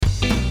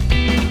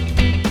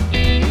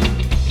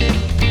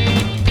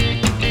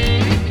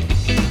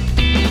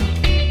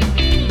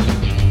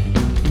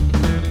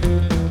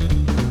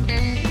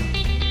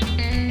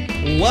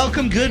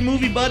Welcome, good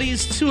movie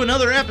buddies, to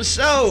another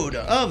episode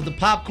of The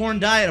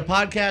Popcorn Diet, a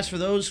podcast for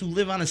those who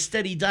live on a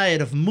steady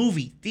diet of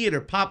movie, theater,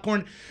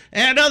 popcorn,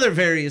 and other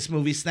various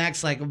movie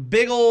snacks like a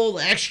big old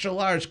extra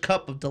large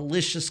cup of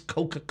delicious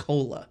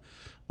Coca-Cola,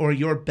 or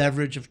your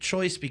beverage of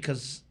choice,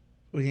 because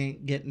we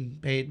ain't getting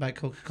paid by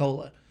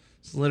Coca-Cola.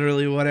 It's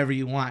literally whatever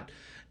you want.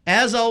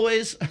 As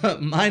always,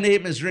 my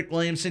name is Rick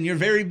Williamson, your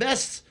very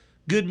best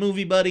good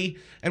movie buddy,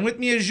 and with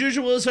me as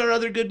usual is our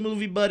other good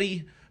movie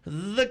buddy,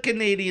 the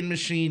Canadian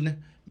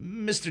machine,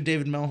 Mr.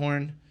 David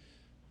Melhorn.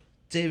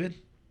 David,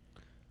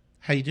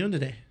 how you doing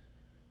today?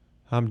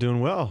 I'm doing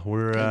well.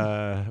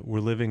 We're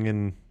living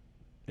in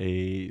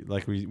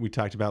like we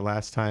talked about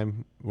last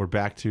time. We're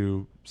back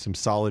to some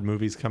solid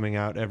movies coming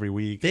out every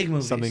week. Big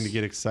movies. Something to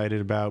get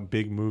excited about.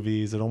 Big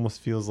movies. It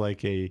almost feels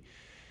like a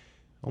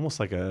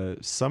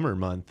summer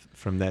month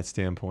from that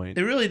standpoint.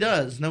 It really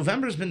does.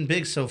 November's been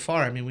big so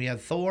far. I mean, we had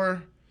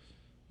Thor,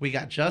 we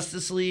got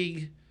Justice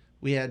League,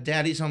 we had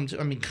Daddy's Home 2.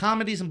 I mean,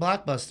 comedies and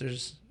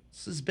blockbusters.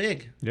 This is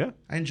big. Yeah.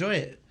 I enjoy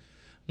it.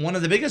 One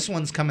of the biggest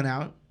ones coming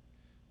out,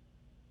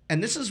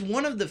 and this is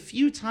one of the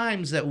few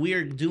times that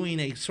we're doing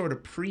a sort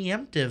of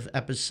preemptive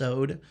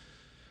episode,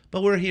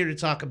 but we're here to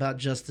talk about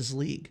Justice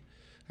League.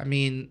 I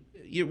mean,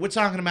 we're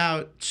talking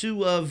about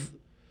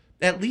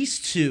at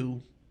least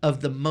two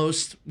of the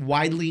most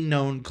widely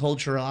known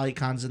cultural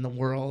icons in the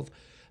world.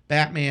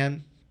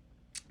 Batman,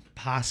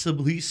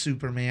 possibly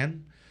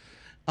Superman,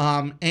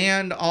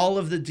 and all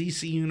of the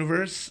DC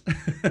universe,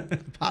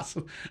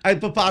 I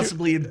put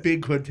possibly in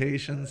big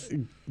quotations.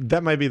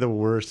 That might be the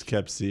worst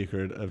kept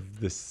secret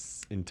of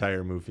this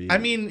entire movie. I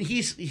mean,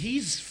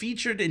 he's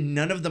featured in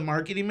none of the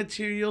marketing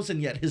materials,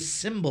 and yet his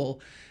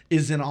symbol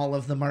is in all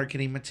of the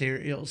marketing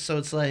materials. So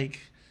it's like,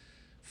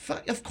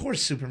 of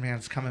course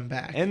Superman's coming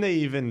back. And they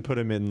even put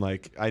him in,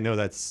 like, I know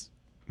that's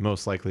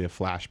most likely a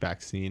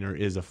flashback scene, or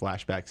is a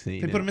flashback scene.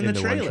 They put him in the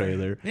trailer. One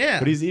trailer. Yeah.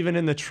 But he's even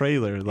in the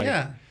trailer. Like,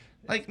 yeah.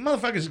 Like,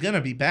 motherfucker's gonna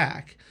be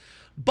back.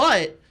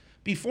 But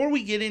before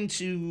we get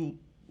into,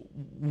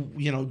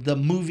 the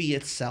movie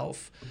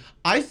itself,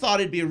 I thought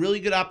it'd be a really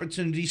good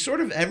opportunity.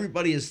 Sort of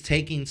everybody is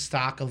taking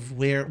stock of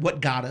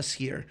what got us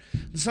here.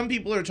 Some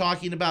people are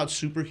talking about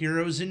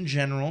superheroes in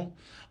general.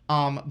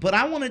 But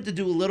I wanted to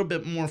do a little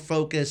bit more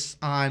focus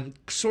on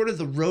sort of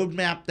the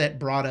roadmap that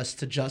brought us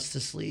to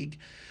Justice League.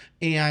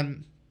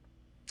 And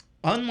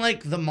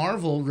unlike the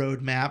Marvel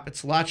roadmap,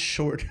 it's a lot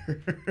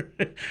shorter.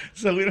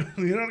 So we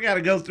don't got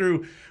to go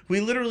through, we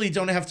literally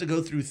don't have to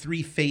go through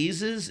 3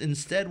 phases.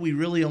 Instead, we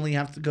really only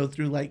have to go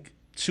through like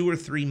 2 or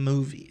 3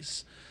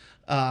 movies.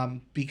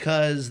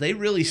 Because they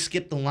really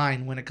skipped the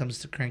line when it comes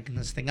to cranking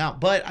this thing out.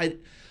 But I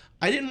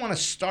didn't want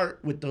to start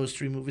with those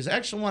 3 movies. I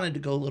actually wanted to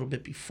go a little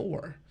bit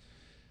before.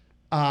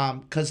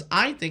 Because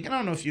I think, and I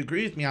don't know if you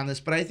agree with me on this,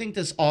 but I think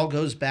this all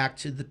goes back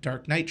to the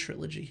Dark Knight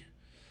Trilogy.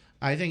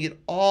 I think it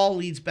all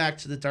leads back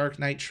to the Dark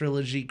Knight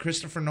Trilogy.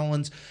 Christopher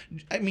Nolan's,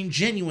 I mean,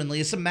 genuinely,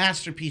 it's a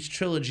masterpiece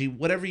trilogy.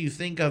 Whatever you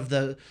think of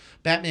the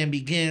Batman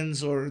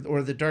Begins or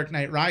the Dark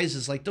Knight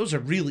Rises, like, those are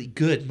really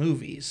good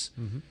movies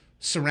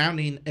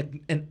surrounding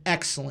an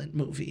excellent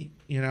movie,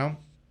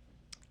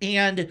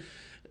 And,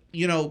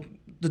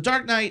 the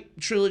Dark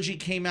Knight Trilogy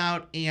came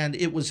out, and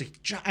it was a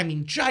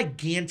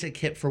gigantic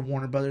hit for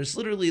Warner Brothers.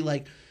 Literally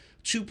like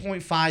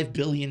 $2.5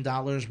 billion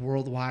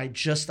worldwide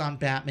just on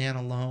Batman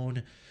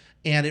alone.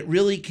 And it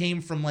really came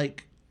from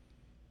like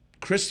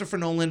Christopher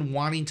Nolan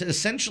wanting to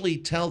essentially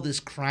tell this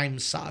crime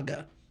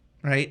saga,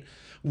 right,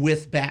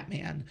 with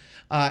Batman.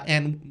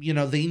 And,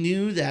 they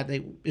knew that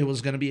it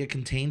was going to be a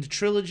contained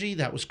trilogy.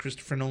 That was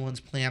Christopher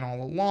Nolan's plan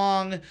all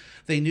along.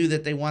 They knew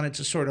that they wanted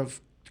to sort of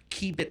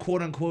keep it,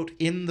 quote unquote,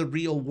 in the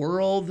real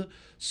world,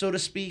 so to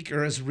speak,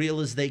 or as real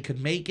as they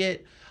could make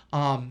it.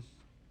 And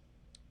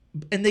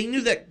they knew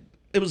that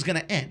it was going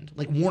to end,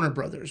 like Warner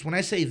Brothers. When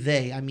I say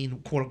they, I mean,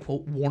 quote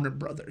unquote, Warner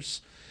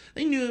Brothers.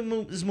 They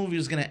knew this movie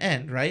was going to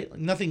end, right? Like,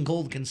 nothing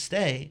gold can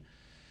stay.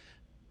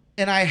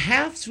 And I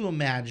have to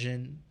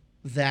imagine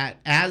that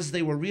as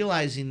they were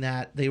realizing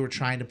that, they were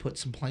trying to put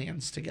some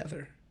plans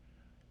together,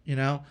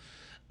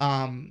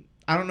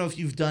 I don't know if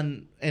you've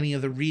done any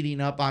of the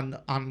reading up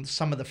on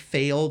some of the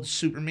failed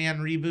Superman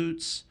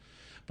reboots,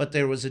 but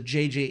there was a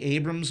J.J.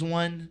 Abrams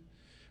one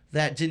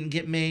that didn't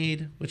get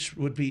made, which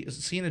would be,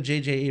 seeing a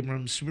J.J.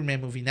 Abrams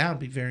Superman movie now would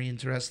be very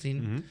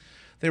interesting. Mm-hmm.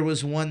 There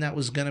was one that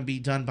was going to be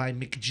done by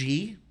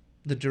McG,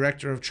 the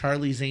director of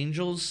Charlie's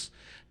Angels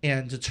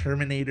and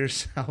Terminator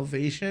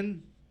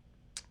Salvation.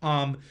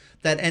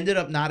 That ended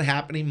up not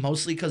happening,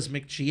 mostly because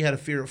McG had a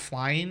fear of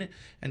flying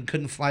and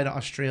couldn't fly to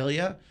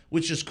Australia,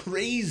 which is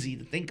crazy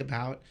to think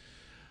about.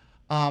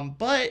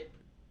 But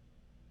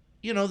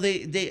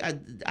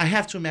I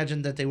have to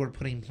imagine that they were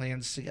putting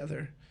plans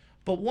together.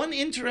 But one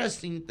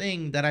interesting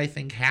thing that I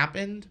think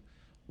happened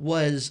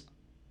was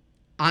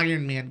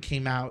Iron Man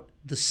came out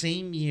the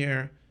same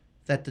year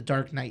that The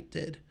Dark Knight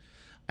did.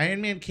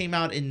 Iron Man came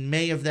out in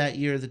May of that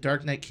year. The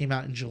Dark Knight came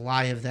out in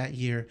July of that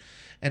year.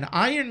 And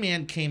Iron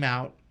Man came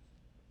out,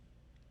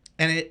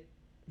 and it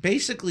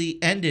basically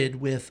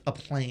ended with a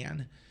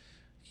plan.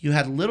 you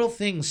had little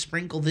things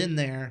sprinkled in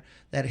there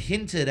that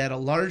hinted at a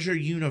larger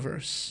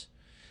universe.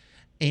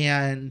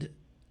 And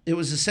it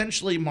was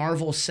essentially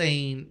Marvel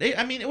saying,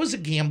 I mean, it was a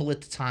gamble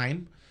at the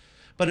time,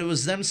 but it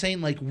was them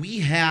saying, like, we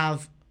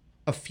have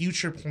a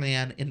future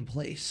plan in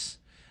place.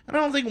 And I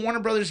don't think Warner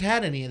Brothers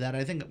had any of that.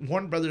 I think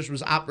Warner Brothers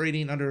was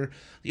operating under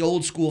the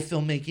old school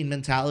filmmaking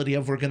mentality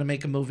of we're going to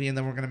make a movie and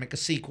then we're going to make a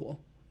sequel,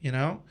 you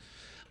know?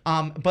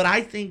 But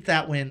I think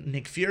that when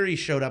Nick Fury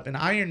showed up in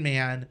Iron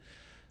Man,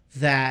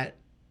 that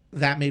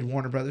made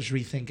Warner Brothers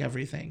rethink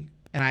everything.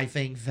 And I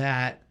think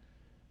that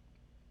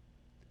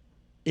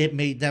it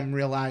made them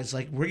realize,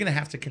 like, we're going to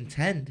have to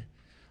contend.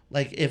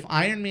 Like, if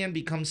Iron Man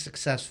becomes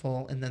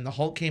successful and then the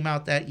Hulk came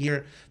out that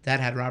year, that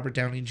had Robert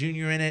Downey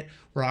Jr. in it,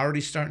 we're already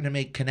starting to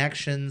make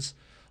connections.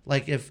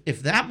 Like, if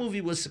that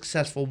movie was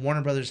successful,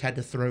 Warner Brothers had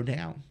to throw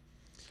down,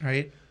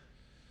 right?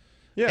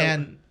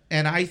 Yeah.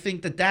 And I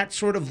think that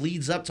sort of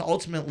leads up to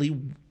ultimately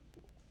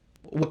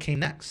what came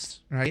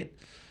next, right?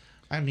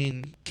 I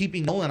mean,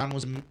 keeping Nolan on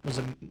was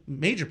a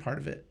major part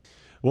of it.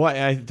 Well,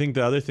 I think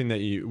the other thing that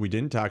we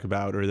didn't talk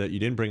about, or that you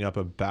didn't bring up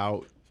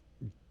about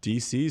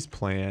DC's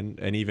plan,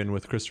 and even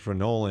with Christopher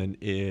Nolan,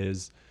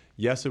 is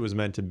yes, it was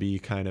meant to be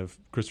kind of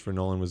Christopher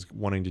Nolan was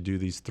wanting to do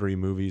these 3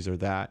 movies or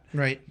that.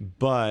 Right.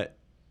 But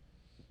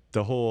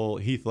the whole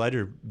Heath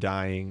Ledger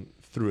dying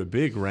threw a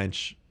big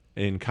wrench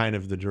in kind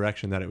of the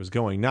direction that it was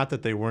going. Not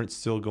that they weren't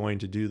still going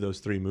to do those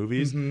 3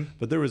 movies,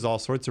 but there was all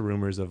sorts of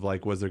rumors of,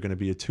 like, was there going to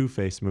be a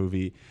Two-Face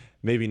movie?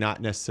 Maybe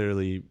not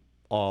necessarily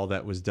all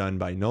that was done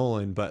by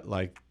Nolan, but,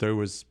 like, there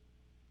was...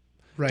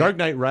 Right. Dark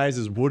Knight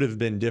Rises would have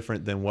been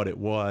different than what it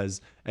was,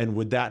 and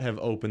would that have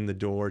opened the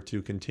door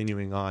to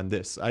continuing on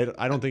this? I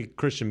don't think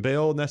Christian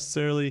Bale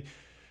necessarily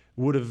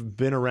would have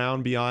been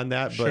around beyond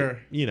that, but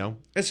you know,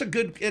 it's a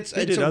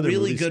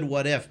really good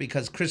what if,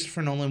 because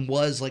Christopher Nolan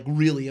was, like,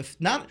 really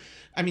not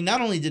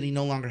only did he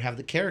no longer have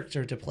the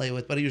character to play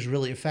with, but he was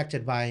really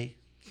affected by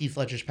Heath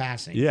Ledger's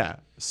passing. Yeah,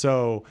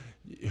 so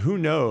who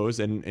knows,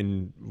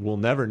 and we'll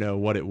never know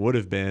what it would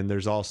have been.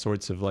 There's all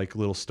sorts of, like,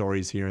 little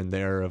stories here and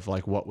there of,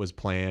 like, what was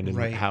planned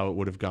and how it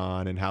would have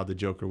gone and how the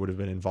Joker would have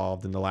been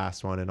involved in the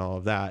last one and all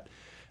of that.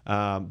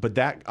 But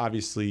that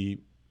obviously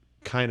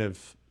kind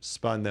of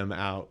spun them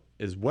out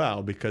as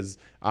well, because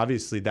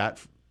obviously that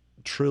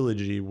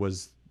trilogy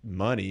was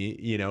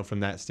money, you know, from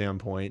that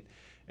standpoint.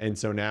 And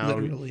so now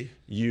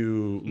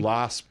you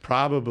lost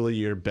probably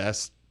your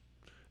best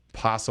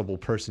possible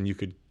person you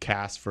could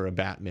cast for a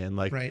Batman.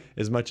 Like,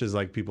 as much as,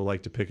 like, people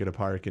like to pick it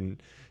apart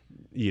and,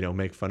 you know,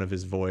 make fun of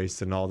his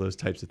voice and all those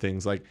types of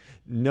things, like,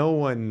 no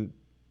one,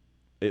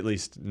 at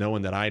least no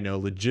one that I know,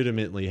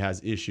 legitimately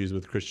has issues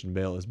with Christian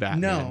Bale as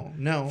Batman.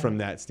 No. From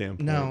that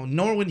standpoint. No,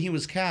 nor when he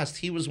was cast.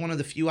 He was one of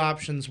the few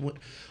options, one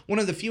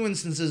of the few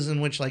instances in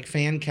which, like,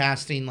 fan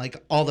casting,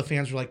 like, all the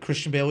fans were like,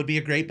 Christian Bale would be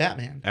a great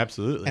Batman.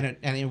 Absolutely.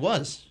 And it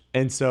was.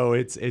 And so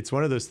it's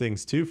one of those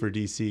things too for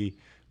DC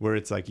where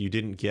it's like you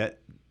didn't get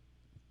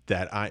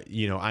that.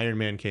 Iron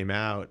Man came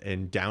out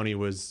and Downey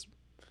was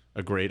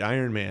a great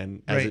Iron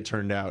Man as it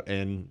turned out,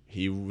 and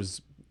he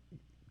was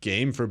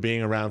game for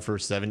being around for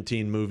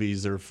 17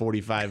 movies or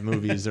 45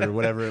 movies or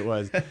whatever it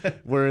was.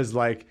 Whereas,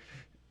 like,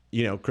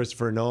 you know,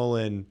 Christopher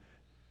Nolan,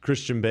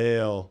 Christian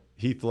Bale,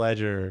 Heath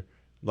Ledger,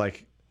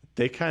 like,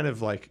 they kind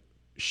of, like,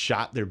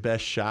 shot their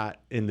best shot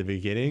in the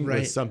beginning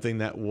with something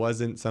that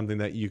wasn't something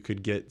that you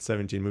could get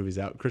 17 movies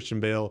out. Christian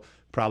Bale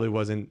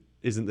probably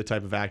isn't the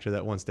type of actor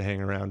that wants to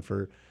hang around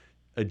for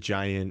a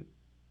giant,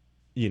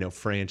 you know,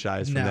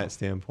 franchise from that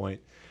standpoint.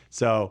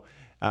 So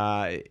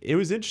it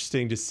was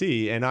interesting to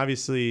see. And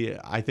obviously,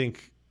 I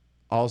think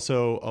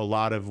also a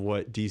lot of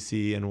what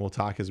DC, and we'll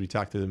talk as we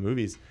talk through the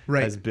movies,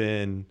 has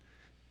been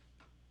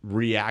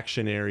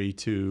reactionary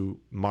to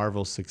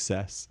Marvel's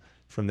success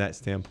from that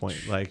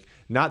standpoint. Like,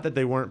 not that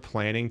they weren't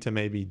planning to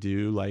maybe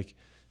do, like,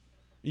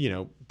 you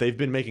know, they've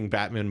been making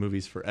Batman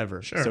movies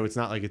forever. So it's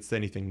not like it's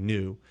anything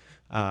new.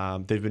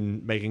 They've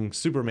been making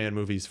Superman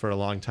movies for a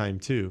long time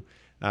too.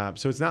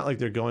 So it's not like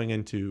they're going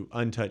into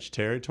untouched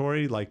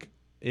territory. Like,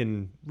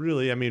 in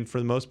really, I mean, for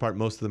the most part,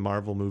 most of the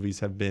Marvel movies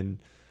have been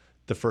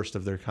the first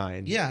of their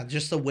kind. Yeah,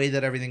 just the way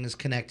that everything is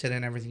connected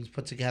and everything's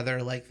put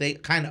together. Like, they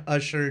kind of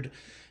ushered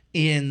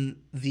in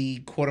the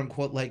quote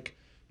unquote, like,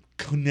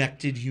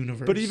 connected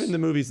universe. But even the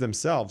movies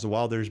themselves,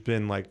 while there's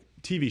been, like,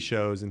 TV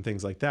shows and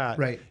things like that,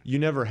 you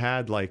never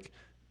had, like,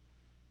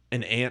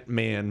 an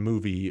Ant-Man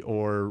movie,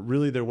 or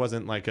really there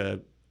wasn't, like,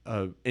 an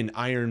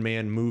Iron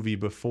Man movie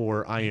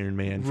before Iron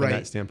Man from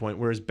that standpoint.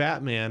 Whereas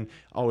Batman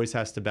always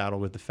has to battle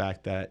with the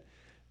fact that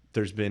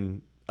there's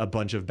been a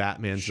bunch of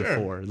Batmans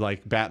before.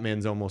 Like,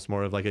 Batman's almost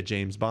more of like a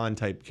James Bond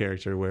type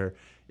character where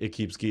it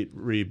keeps getting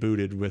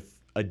rebooted with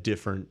a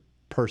different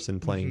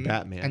person playing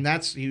Batman. And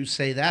that's, you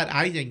say that,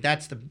 I think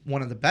that's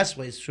one of the best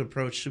ways to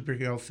approach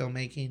superhero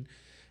filmmaking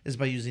is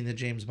by using the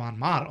James Bond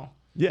model.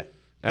 Yeah.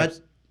 But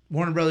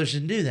Warner Brothers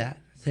didn't do that.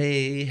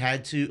 They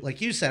had to,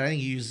 like you said, I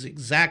think you used the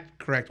exact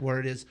correct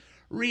word, is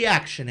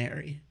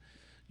reactionary.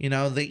 You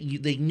know, they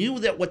knew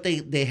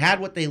that they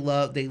had what they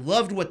loved. They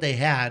loved what they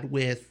had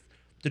with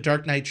the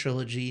Dark Knight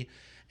Trilogy,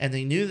 and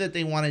they knew that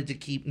they wanted to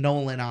keep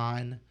Nolan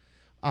on,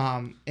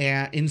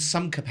 and in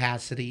some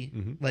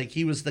capacity. Like,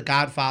 he was the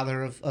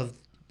godfather of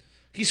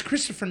he's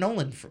Christopher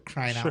Nolan, for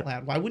crying out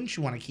loud. Why wouldn't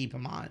you want to keep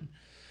him on?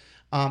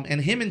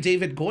 And him and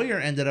David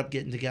Goyer ended up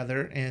getting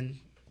together and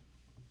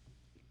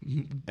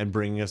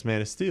bringing us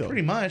Man of Steel.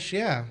 Pretty much,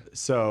 yeah.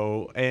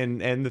 So,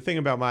 and the thing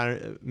about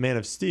Man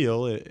of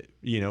Steel,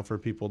 for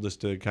people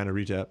just to kind of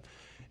recap,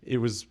 it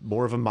was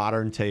more of a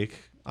modern take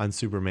on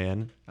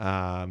Superman.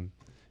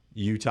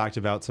 You talked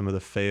about some of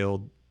the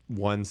failed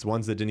ones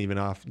that didn't even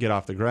get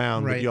off the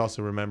ground, but you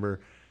also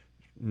remember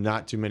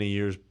not too many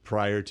years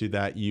prior to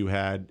that, you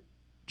had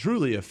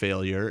truly a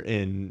failure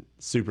in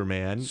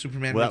Superman.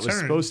 Returns. That was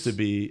supposed to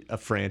be a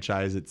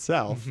franchise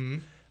itself,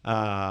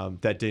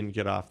 that didn't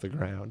get off the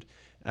ground.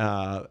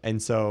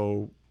 And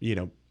so,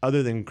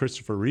 other than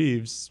Christopher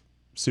Reeve's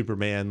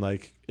Superman,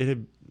 like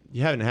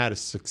you haven't had a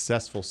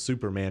successful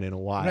Superman in a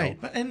while.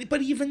 Right.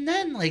 But even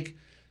then, like,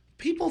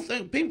 people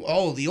think,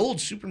 the old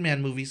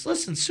Superman movies.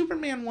 Listen,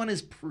 Superman 1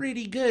 is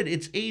pretty good.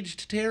 It's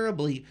aged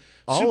terribly.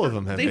 All of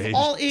them have they've aged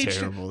all aged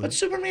terribly. But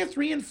Superman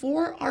 3 and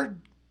 4 are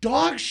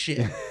dog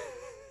shit.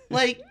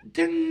 Like,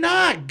 they're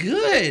not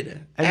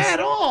good at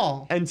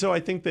all. And so I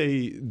think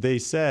they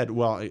said,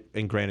 well,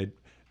 and granted,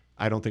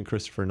 I don't think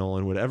Christopher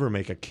Nolan would ever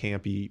make a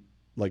campy,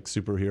 like,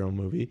 superhero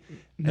movie.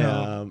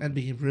 No, that'd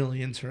be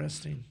really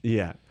interesting.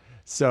 Yeah.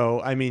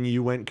 So, I mean,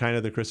 you went kind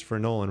of the Christopher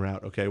Nolan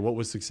route. Okay, what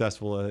was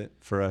successful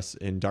for us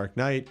in Dark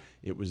Knight?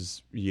 It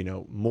was,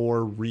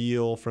 more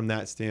real from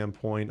that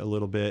standpoint a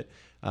little bit.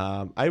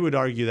 I would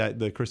argue that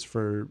the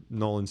Christopher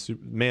Nolan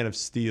Man of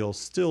Steel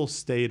still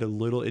stayed a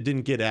little. It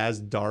didn't get as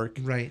dark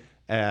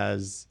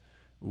as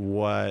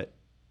what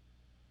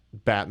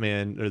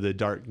Batman or the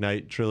Dark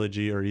Knight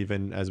trilogy, or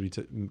even as we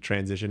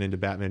transition into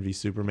Batman v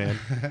Superman.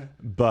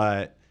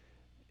 But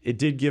it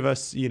did give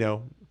us,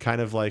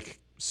 kind of like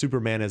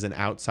Superman as an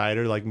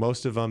outsider. Like,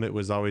 most of them, it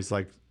was always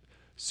like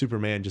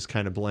Superman just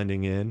kind of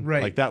blending in.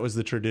 Like, that was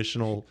the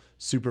traditional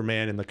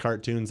Superman in the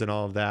cartoons and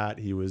all of that.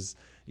 He was,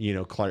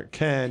 Clark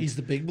Kent. He's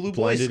the big blue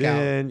Boy Scout.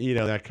 Blended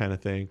in, that kind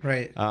of thing.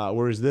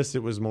 Whereas this,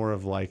 it was more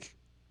of like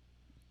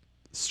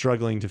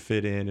struggling to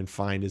fit in and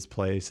find his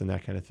place and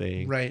that kind of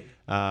thing.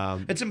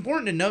 It's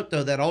important to note,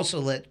 though, that also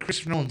that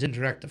Christopher Nolan didn't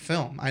direct the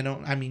film.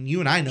 I mean,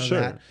 you and I know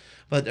that,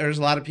 but there's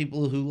a lot of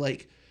people who,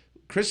 like,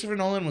 Christopher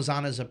Nolan was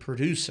on as a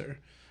producer.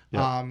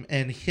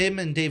 And him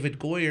and David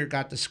Goyer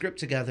got the script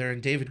together,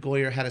 and David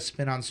Goyer had a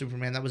spin on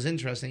Superman that was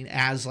interesting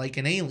as, like,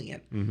 an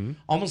alien.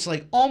 Almost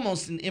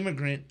an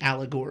immigrant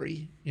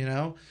allegory,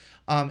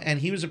 And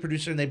he was a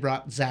producer, and they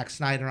brought Zack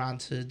Snyder on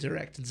to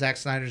direct. And Zack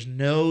Snyder's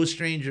no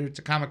stranger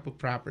to comic book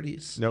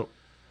properties. Nope.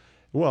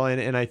 Well,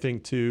 and I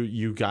think, too,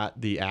 you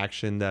got the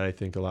action that I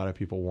think a lot of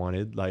people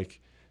wanted. Like,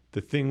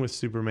 the thing with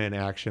Superman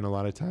action a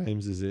lot of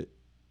times is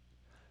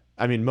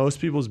most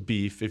people's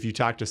beef, if you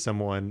talk to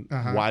someone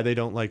why they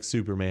don't like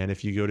Superman,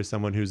 if you go to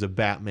someone who's a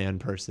Batman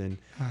person,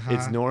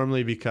 it's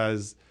normally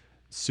because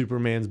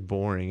Superman's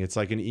boring. It's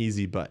like an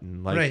easy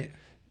button. Like,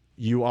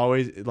 you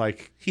always,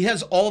 like... He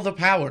has all the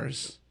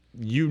powers.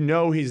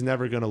 He's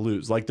never going to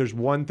lose. Like, there's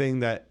one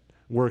thing that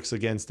works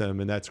against him,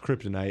 and that's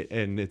kryptonite.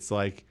 And it's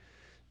like...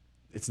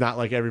 It's not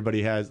like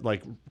everybody has,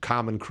 like,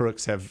 common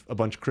crooks have a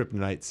bunch of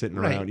kryptonite sitting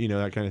around,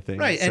 that kind of thing.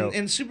 So,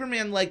 and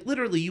Superman, like,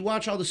 literally, you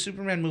watch all the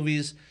Superman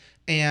movies...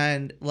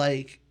 And,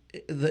 like,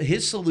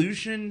 his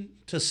solution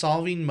to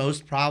solving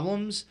most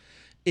problems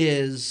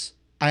is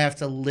I have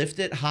to lift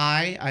it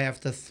high. I have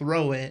to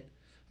throw it.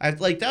 That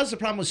was the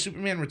problem with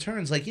Superman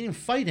Returns. Like, he didn't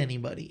fight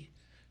anybody,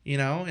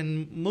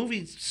 In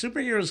movies,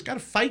 superheroes got to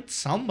fight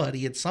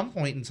somebody at some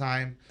point in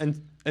time.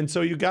 And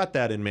so you got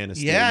that in Man of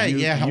Steel.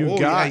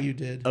 You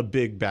did. A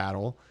big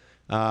battle.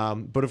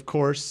 But, of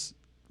course,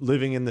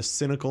 living in the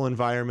cynical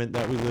environment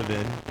that we live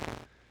in,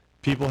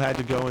 people had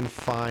to go and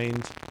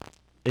find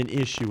an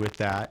issue with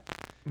that.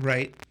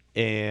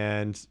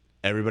 And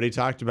everybody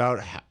talked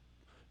about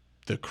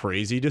the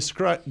crazy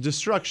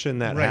destruction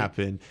that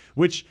happened,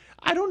 which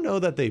I don't know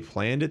that they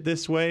planned it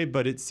this way,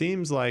 but it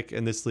seems like,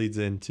 and this leads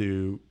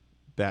into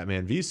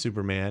Batman v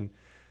Superman,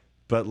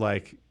 but,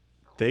 like,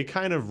 they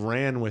kind of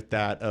ran with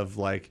that of,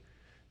 like,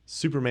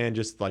 Superman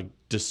just, like,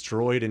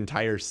 destroyed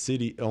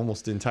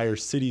almost entire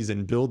cities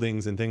and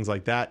buildings and things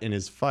like that in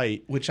his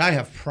fight. Which I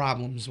have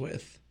problems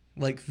with,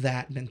 like,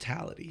 that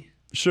mentality.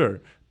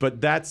 Sure, but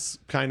that's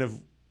kind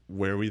of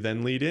where we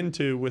then lead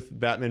into with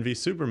Batman v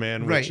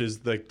Superman, which is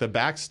the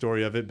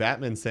backstory of it.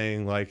 Batman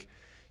saying, like,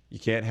 you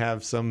can't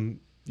have some,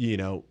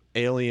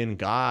 alien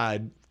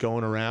god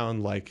going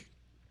around, like,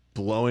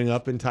 blowing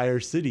up entire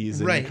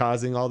cities and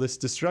causing all this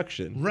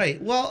destruction.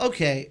 Well,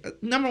 okay.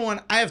 Number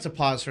one, I have to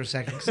pause for a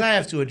second because I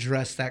have to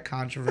address that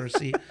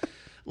controversy.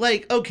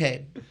 Like,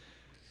 okay,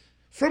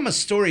 from a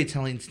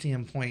storytelling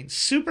standpoint,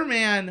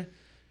 Superman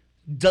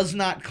does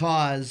not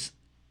cause,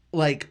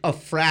 like, a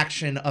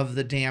fraction of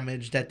the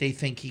damage that they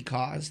think he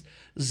caused.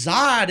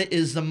 Zod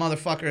is the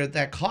motherfucker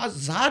that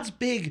caused Zod's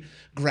big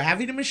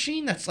gravity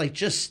machine that's, like,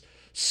 just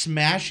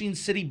smashing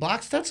city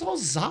blocks. That's all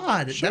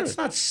Zod. Sure. That's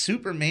not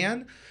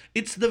Superman.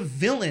 It's the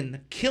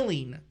villain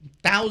killing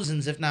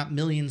thousands, if not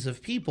millions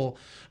of people.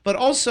 But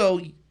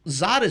also,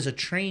 Zod is a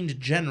trained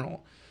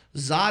general.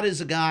 Zod is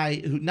a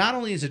guy who not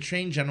only is a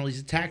trained general, he's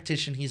a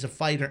tactician, he's a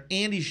fighter,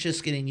 and he's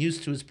just getting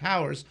used to his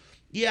powers.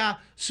 Yeah,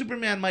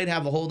 Superman might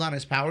have a hold on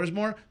his powers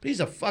more, but he's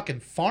a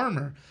fucking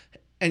farmer.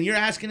 And you're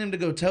asking him to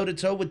go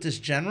toe-to-toe with this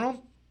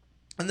general?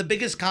 And the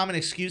biggest common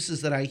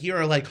excuses that I hear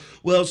are like,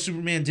 well,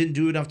 Superman didn't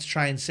do enough to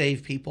try and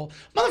save people.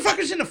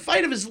 Motherfucker's in a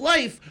fight of his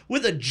life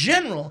with a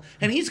general,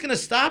 and he's going to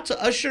stop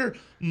to usher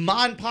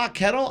Ma and Pa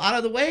Kettle out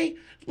of the way?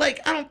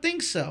 Like, I don't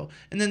think so.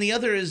 And then the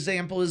other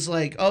example is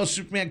like, oh,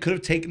 Superman could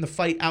have taken the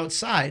fight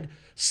outside.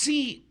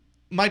 See,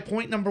 my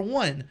point number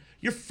one,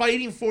 you're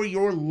fighting for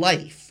your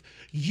life.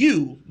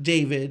 You,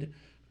 David,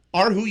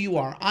 are who you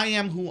are. I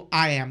am who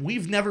I am.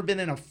 We've never been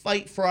in a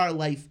fight for our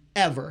life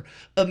ever.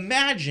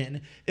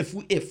 Imagine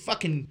if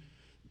fucking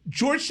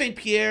George St.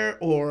 Pierre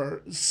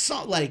or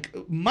some, like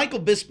Michael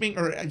Bisping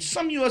or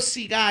some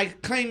UFC guy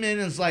came in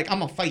and is like, I'm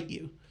gonna fight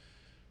you.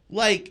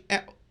 Like,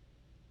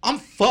 I'm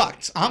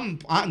fucked. I'm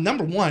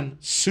number one,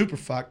 super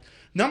fucked.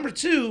 Number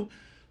two,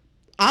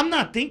 I'm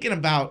not thinking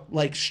about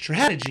like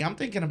strategy. I'm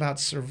thinking about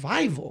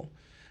survival.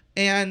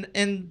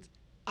 And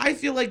I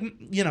feel like,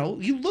 you know,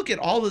 you look at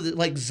all of the,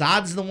 like,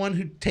 Zod's the one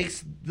who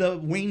takes the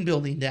Wayne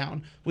building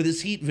down with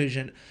his heat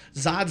vision.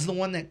 Zod's the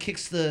one that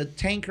kicks the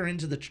tanker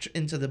into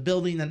the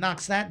building that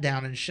knocks that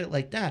down and shit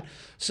like that.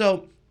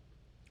 So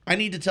I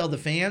need to tell the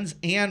fans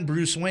and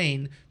Bruce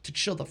Wayne to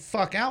chill the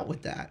fuck out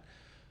with that.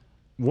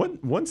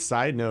 One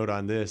side note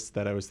on this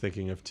that I was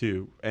thinking of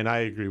too, and I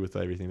agree with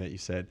everything that you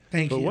said.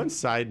 Thank you. But one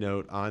side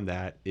note on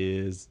that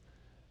is,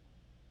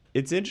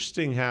 it's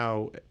interesting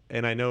how,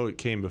 and I know it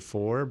came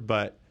before,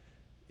 but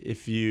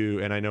if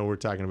you, and I know we're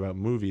talking about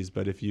movies,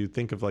 but if you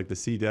think of like the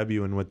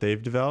CW and what they've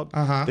developed,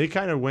 they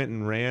kind of went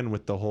and ran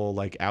with the whole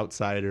like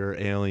outsider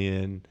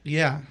alien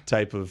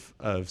type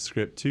of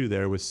script too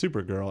there with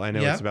Supergirl. I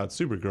know it's about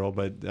Supergirl,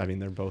 but I mean,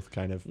 they're both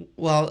kind of.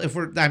 Well, if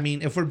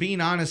we're being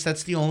honest,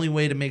 that's the only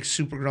way to make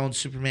Supergirl and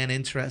Superman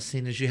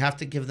interesting is you have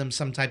to give them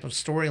some type of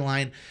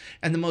storyline.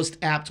 And the most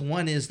apt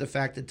one is the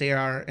fact that they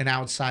are an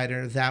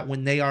outsider, that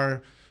when they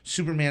are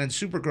Superman and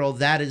Supergirl,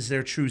 that is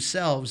their true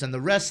selves, and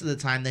the rest of the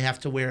time they have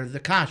to wear the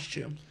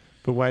costume.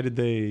 But why did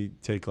they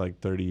take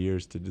like 30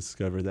 years to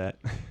discover that?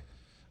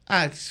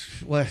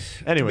 Well,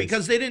 anyways,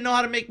 because they didn't know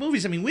how to make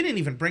movies. I mean, we didn't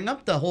even bring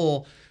up the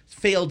whole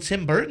failed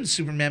Tim Burton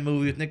Superman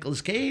movie with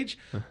Nicolas Cage,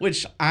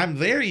 which I'm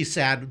very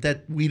sad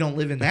that we don't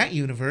live in that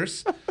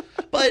universe.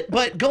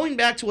 But going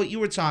back to what you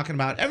were talking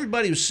about,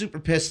 everybody was super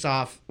pissed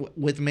off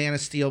with Man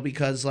of Steel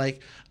because,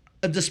 like,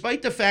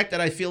 despite the fact that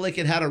I feel like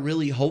it had a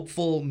really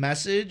hopeful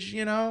message,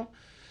 you know,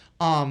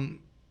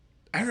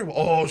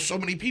 so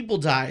many people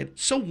died.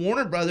 So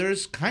Warner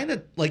Brothers kind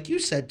of, like you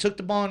said, took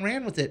the ball and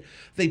ran with it.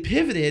 They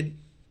pivoted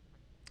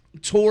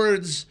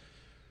towards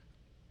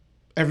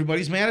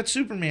everybody's mad at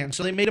Superman.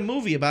 So they made a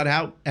movie about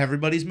how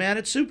everybody's mad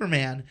at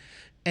Superman.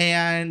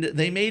 And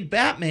they made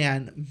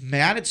Batman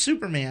mad at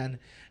Superman.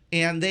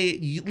 And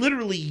they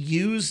literally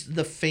used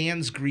the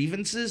fans'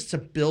 grievances to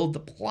build the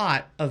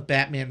plot of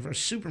Batman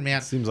vs.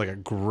 Superman. Seems like a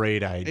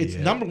great idea. It's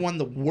number one,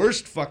 the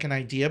worst fucking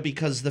idea,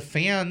 because the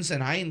fans,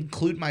 and I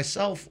include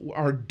myself,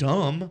 are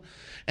dumb.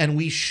 And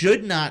we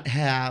should not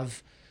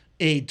have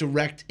a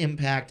direct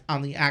impact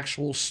on the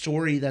actual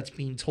story that's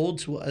being told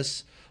to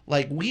us.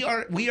 Like, we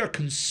are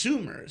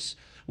consumers.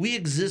 We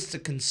exist to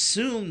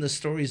consume the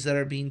stories that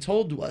are being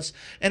told to us.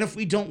 And if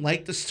we don't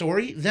like the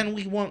story, then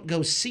we won't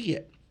go see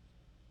it.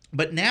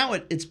 But now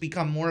it's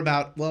become more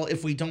about, well,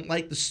 if we don't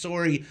like the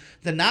story,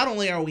 then not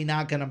only are we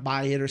not going to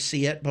buy it or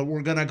see it, but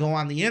we're going to go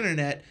on the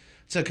internet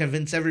to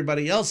convince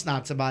everybody else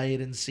not to buy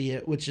it and see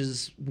it, which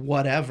is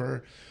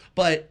whatever.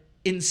 But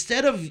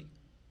instead of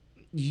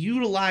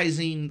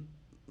utilizing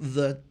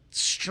the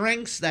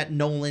strengths that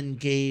Nolan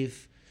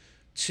gave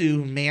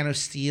to Man of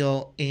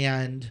Steel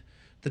and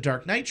the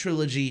Dark Knight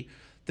Trilogy,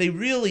 they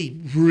really,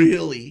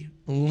 really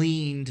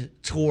leaned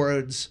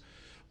towards,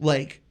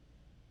 like,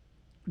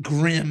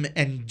 grim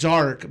and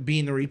dark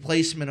being the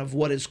replacement of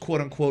what is quote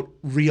unquote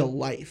real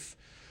life.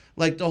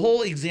 Like the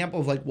whole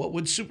example of like, what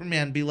would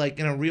Superman be like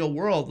in a real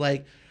world?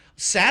 Like,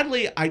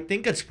 sadly, I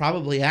think it's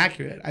probably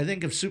accurate. I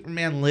think if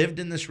Superman lived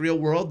in this real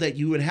world, that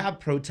you would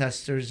have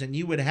protesters and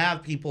you would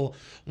have people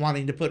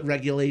wanting to put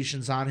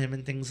regulations on him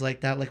and things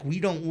like that. Like, we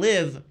don't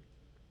live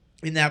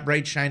in that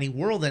bright, shiny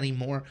world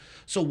anymore.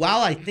 So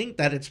while I think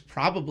that it's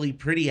probably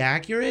pretty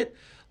accurate,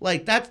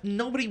 like, that,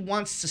 nobody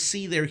wants to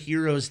see their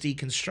heroes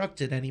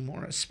deconstructed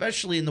anymore,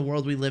 especially in the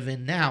world we live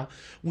in now.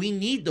 We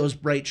need those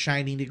bright,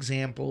 shining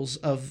examples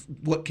of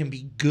what can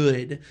be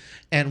good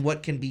and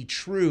what can be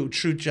true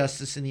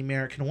justice in the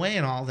American way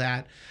and all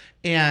that.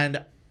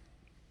 And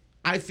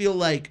I feel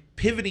like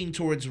pivoting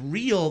towards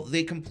real,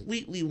 they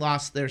completely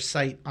lost their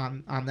sight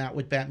on that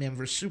with Batman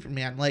vs.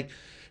 Superman. Like,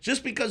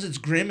 just because it's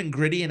grim and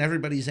gritty and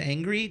everybody's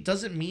angry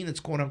doesn't mean it's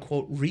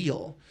quote-unquote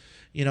real.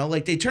 You know,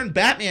 like, they turned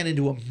Batman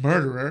into a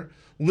murderer,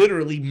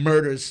 literally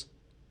murders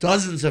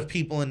dozens of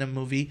people in the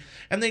movie,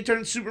 and they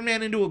turn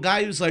Superman into a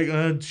guy who's like,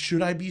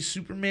 should I be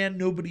Superman?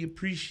 Nobody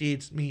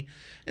appreciates me.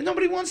 And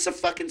nobody wants to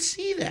fucking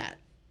see that.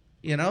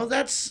 You know,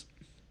 that's...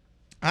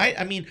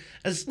 I mean,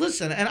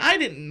 listen, and I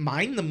didn't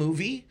mind the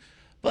movie,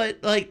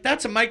 but, like,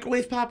 that's a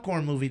microwave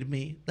popcorn movie to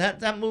me.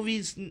 That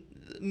movie's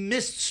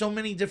missed so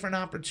many different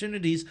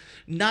opportunities,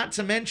 not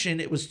to mention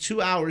it was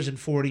 2 hours and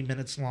 40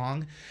 minutes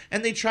long,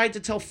 and they tried to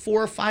tell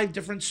 4 or 5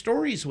 different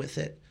stories with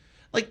it.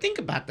 Like, think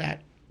about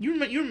that. You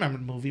remember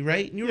the movie,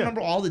 right? You remember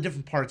all the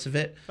different parts of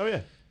it. Oh, yeah.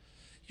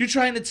 You're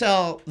trying to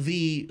tell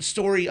the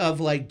story of,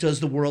 like,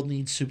 does the world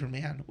need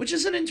Superman? Which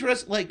is an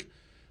interest, like...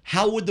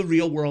 How would the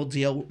real world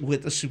deal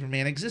with a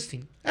Superman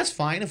existing? That's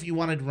fine if you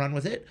wanted to run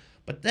with it.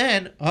 But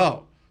then,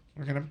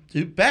 we're going to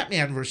do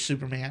Batman versus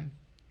Superman.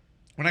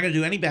 We're not going to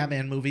do any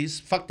Batman movies.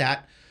 Fuck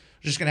that.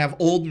 We're just going to have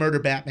old murder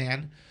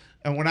Batman.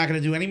 And we're not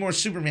going to do any more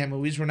Superman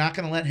movies. We're not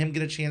going to let him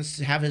get a chance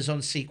to have his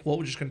own sequel.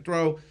 We're just going to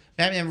throw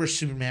Batman versus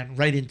Superman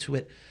right into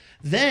it.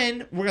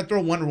 Then we're going to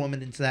throw Wonder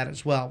Woman into that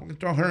as well. We're going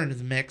to throw her into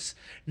the mix.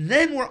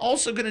 Then we're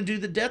also going to do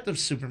the death of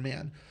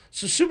Superman.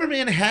 So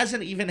Superman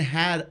hasn't even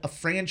had a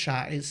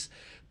franchise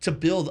to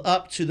build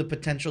up to the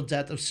potential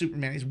death of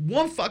Superman. He's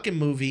one fucking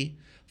movie,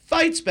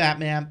 fights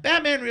Batman,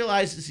 Batman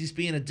realizes he's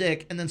being a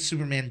dick, and then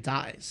Superman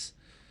dies.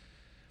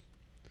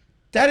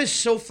 That is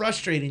so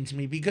frustrating to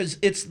me because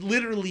it's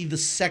literally the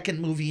second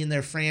movie in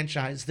their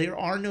franchise. There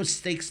are no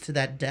stakes to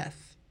that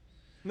death.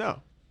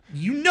 No.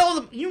 You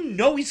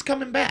know he's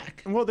coming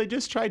back. Well, they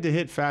just tried to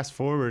hit fast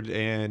forward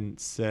and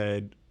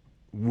said,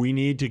 we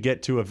need to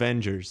get to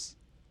Avengers.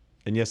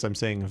 And yes, I'm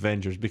saying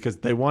Avengers because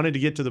they wanted to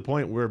get to the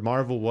point where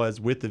Marvel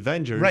was with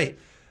Avengers. Right.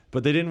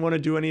 But they didn't want to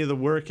do any of the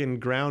work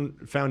and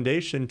ground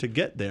foundation to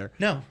get there.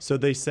 No. So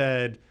they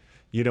said,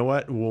 you know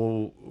what?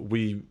 Well,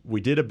 we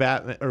did a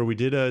Batman or we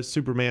did a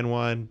Superman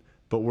one,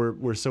 but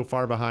we're so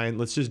far behind.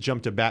 Let's just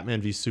jump to Batman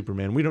v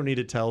Superman. We don't need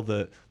to tell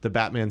the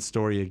Batman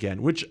story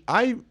again, which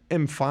I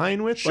am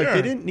fine with. Sure. Like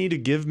they didn't need to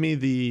give me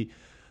the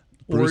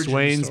Bruce Origin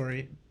Wayne's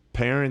story.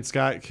 Parents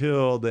got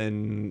killed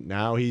and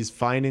now he's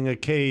finding a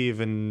cave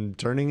and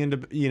turning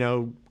into, you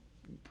know,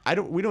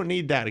 we don't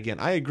need that again.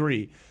 I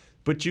agree.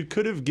 But you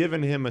could have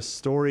given him a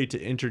story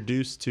to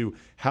introduce to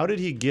how did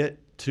he get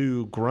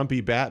to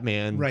Grumpy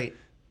Batman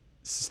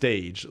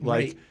stage?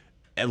 Like Right.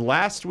 at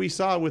last we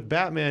saw with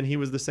Batman, he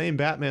was the same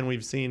Batman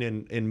we've seen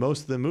in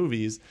most of the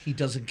movies. He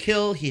doesn't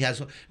kill. He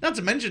has, not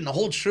to mention the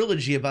whole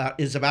trilogy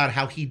is about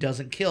how he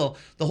doesn't kill.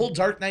 The whole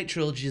Dark Knight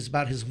trilogy is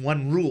about his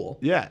one rule.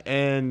 Yeah,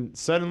 and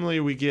suddenly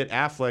we get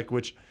Affleck,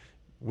 which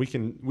we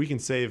can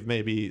save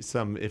maybe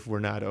some if we're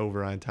not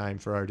over on time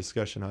for our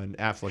discussion on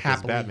Affleck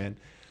as Batman.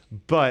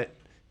 But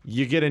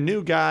you get a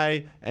new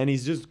guy, and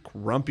he's just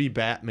grumpy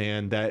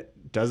Batman that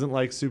doesn't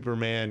like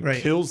Superman,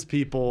 kills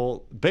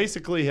people,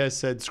 basically has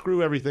said,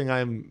 screw everything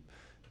I'm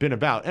been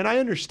about. And I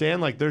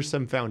understand, like, there's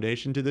some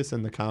foundation to this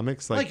in the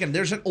comics. Like him,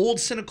 there's an old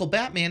cynical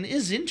Batman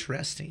is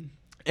interesting.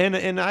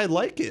 And I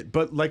like it,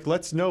 but, like,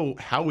 let's know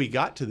how we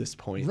got to this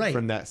point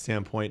from that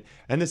standpoint.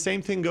 And the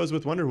same thing goes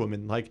with Wonder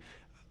Woman. Like,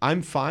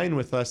 I'm fine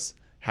with us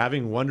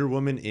having Wonder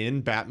Woman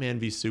in Batman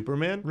v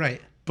Superman.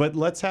 Right. But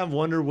let's have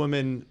Wonder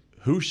Woman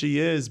who she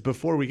is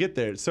before we get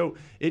there. So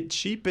it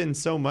cheapens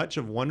so much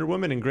of Wonder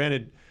Woman. And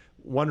granted,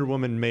 Wonder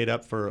Woman made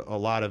up for a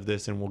lot of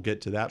this, and we'll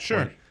get to that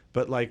point.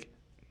 But, like,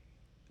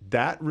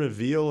 that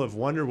reveal of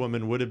Wonder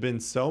Woman would have been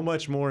so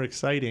much more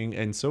exciting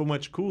and so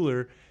much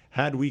cooler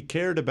had we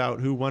cared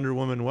about who Wonder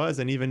Woman was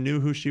and even knew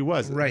who she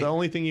was. The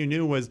only thing you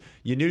knew was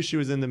you knew she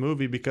was in the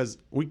movie because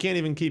we can't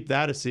even keep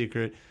that a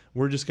secret.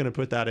 We're just going to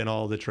put that in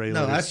all the trailers.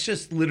 No, that's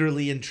just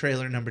literally in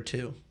trailer number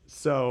 2.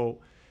 So,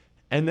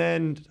 and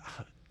then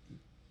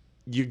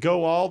you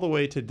go all the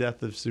way to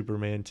Death of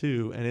Superman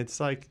 2, and it's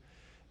like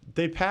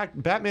they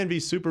packed Batman v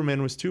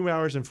Superman was 2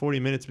 hours and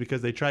 40 minutes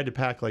because they tried to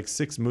pack like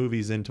 6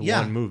 movies into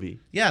one movie.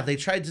 Yeah, they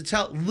tried to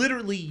tell,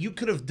 literally, you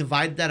could have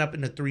divided that up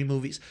into 3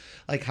 movies.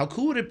 Like, how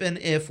cool would it have been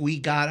if we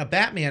got a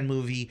Batman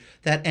movie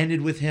that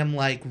ended with him,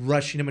 like,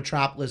 rushing to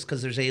Metropolis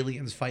because there's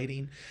aliens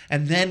fighting,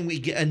 and then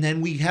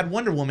we had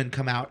Wonder Woman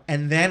come out,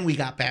 and then we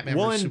got Batman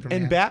v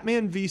Superman. And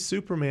Batman v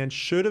Superman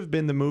should have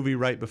been the movie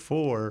right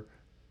before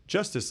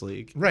Justice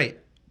League. Right.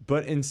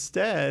 But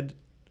instead,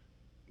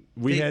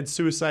 we had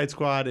Suicide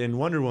Squad and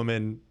Wonder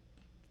Woman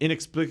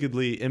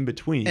inexplicably in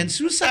between. And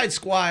Suicide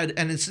Squad,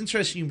 and it's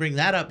interesting you bring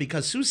that up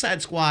because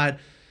Suicide Squad,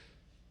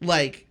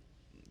 like,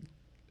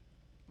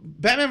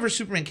 Batman vs.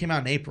 Superman came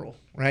out in April,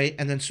 right?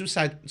 And then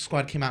Suicide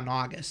Squad came out in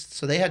August.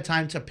 So they had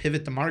time to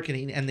pivot the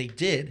marketing, and they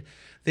did.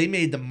 They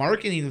made the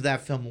marketing of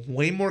that film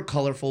way more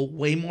colorful,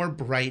 way more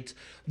bright.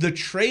 The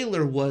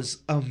trailer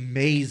was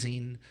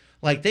amazing.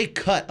 Like, they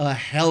cut a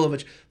hell of a...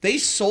 They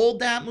sold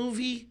that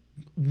movie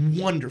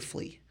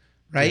wonderfully.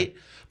 Right?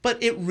 Yeah.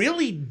 But it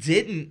really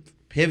didn't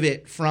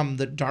pivot from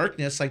the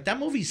darkness. Like, that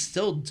movie's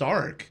still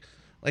dark.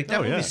 Like,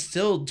 that movie's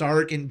still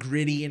dark and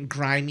gritty and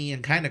grimy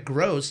and kind of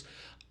gross.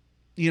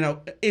 You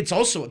know, it's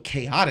also a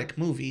chaotic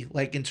movie.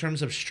 Like, in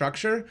terms of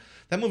structure,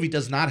 that movie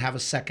does not have a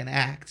second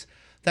act.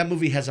 That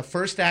movie has a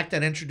first act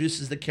that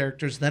introduces the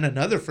characters, then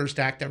another first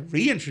act that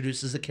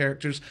reintroduces the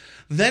characters.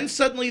 Then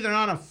suddenly they're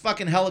on a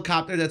fucking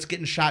helicopter that's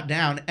getting shot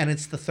down, and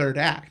it's the third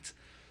act.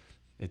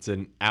 It's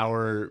an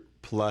hour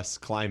plus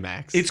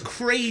climax. It's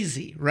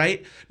crazy,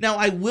 right? Now,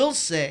 I will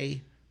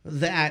say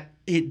that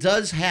it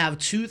does have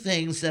two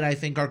things that I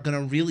think are going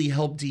to really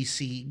help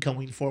DC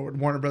going forward,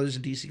 Warner Brothers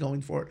and DC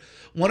going forward.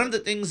 One of the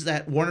things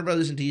that Warner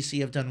Brothers and DC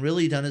have done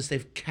is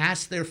they've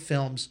cast their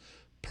films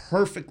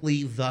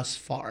perfectly thus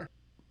far.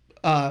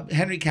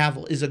 Henry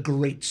Cavill is a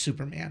great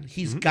Superman.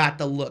 He's got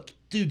the look.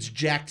 Dude's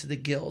jacked to the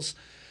gills.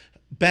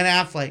 Ben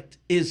Affleck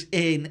is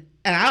and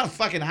I'll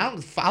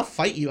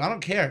fight you. I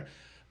don't care.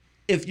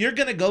 If you're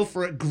going to go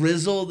for a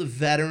grizzled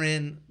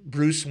veteran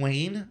Bruce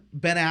Wayne,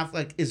 Ben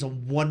Affleck is a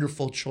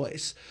wonderful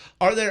choice.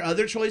 Are there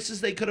other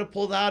choices they could have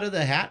pulled out of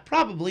the hat?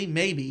 Probably,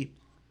 maybe.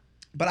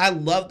 But I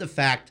love the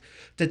fact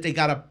that they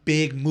got a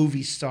big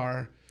movie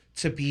star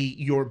to be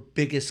your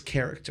biggest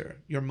character,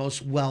 your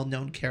most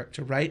well-known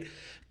character, right?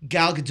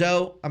 Gal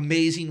Gadot,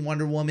 amazing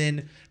Wonder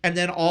Woman, and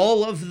then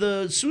all of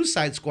the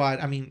Suicide Squad.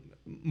 I mean,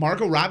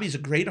 Margot Robbie's a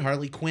great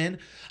Harley Quinn.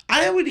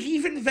 I would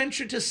even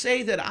venture to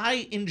say that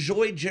I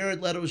enjoyed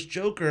Jared Leto's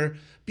Joker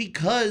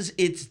because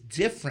it's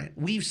different.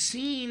 We've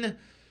seen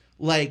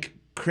like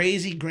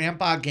crazy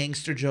grandpa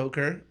gangster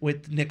Joker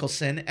with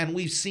Nicholson, and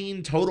we've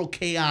seen total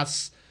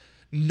chaos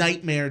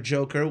nightmare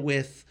Joker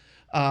with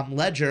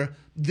Ledger.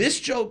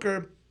 This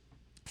Joker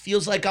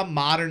feels like a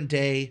modern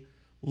day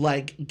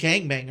like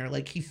gangbanger.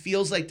 Like he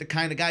feels like the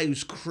kind of guy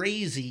who's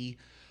crazy,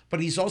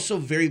 but he's also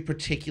very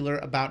particular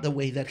about the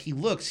way that he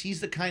looks.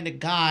 He's the kind of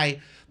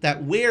guy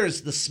that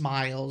wears the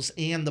smiles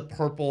and the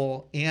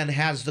purple and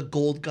has the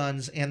gold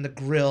guns and the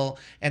grill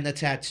and the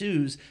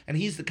tattoos. And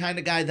he's the kind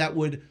of guy that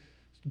would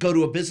go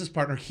to a business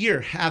partner, here,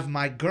 have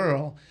my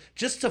girl,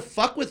 just to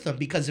fuck with them.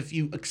 Because if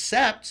you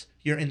accept,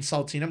 you're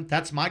insulting him.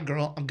 That's my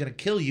girl. I'm going to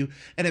kill you.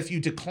 And if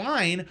you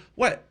decline,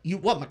 what,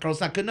 my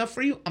girl's not good enough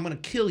for you? I'm going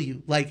to kill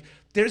you. Like,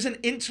 there's an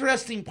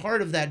interesting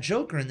part of that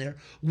Joker in there.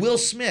 Will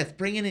Smith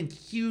bringing in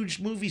huge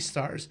movie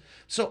stars.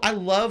 So I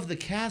love the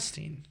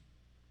casting.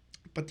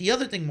 But the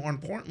other thing, more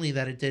importantly,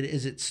 that it did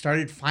is it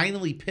started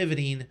finally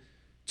pivoting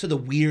to the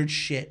weird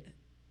shit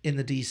in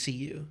the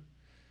DCU,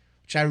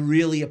 which I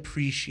really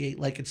appreciate.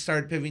 Like, it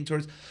started pivoting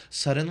towards,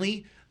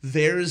 suddenly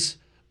there's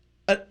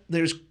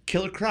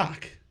Killer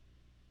Croc.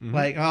 Mm-hmm.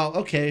 Like, oh,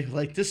 okay,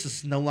 like this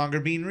is no longer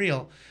being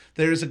real.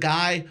 There's a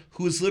guy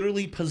who is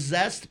literally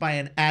possessed by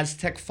an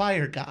Aztec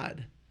fire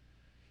god.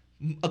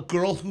 A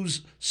girl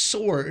whose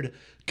sword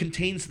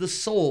contains the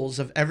souls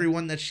of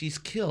everyone that she's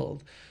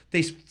killed.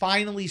 They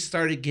finally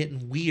started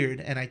getting weird,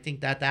 and I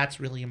think that that's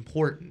really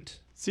important.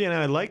 See, and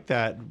I like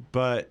that,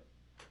 but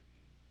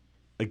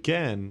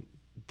again,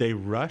 they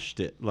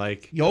rushed it.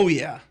 Like, oh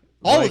yeah,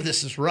 all of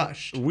this is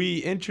rushed. We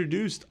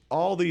introduced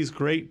all these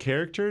great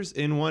characters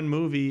in one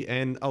movie,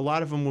 and a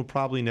lot of them we'll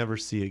probably never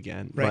see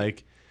again.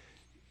 Right.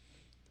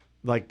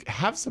 Like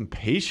have some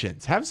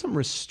patience, have some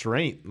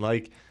restraint.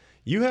 Like,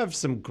 you have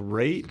some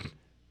great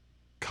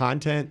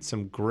content,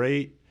 some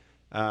great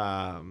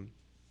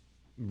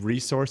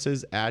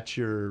resources at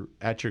your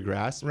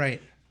grasp,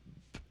 right?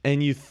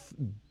 And you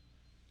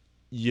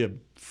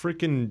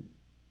freaking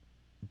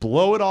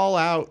blow it all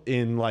out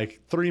in like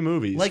 3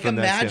 movies. Like,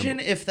 imagine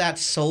if that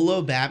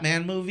solo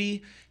Batman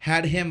movie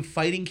had him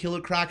fighting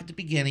Killer Croc at the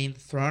beginning,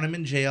 throwing him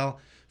in jail,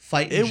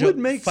 fighting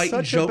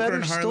Joker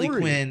and Harley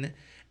Quinn,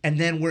 and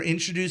then we're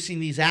introducing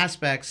these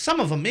aspects. Some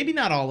of them, maybe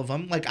not all of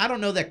them. Like, I don't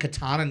know that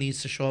Katana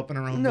needs to show up in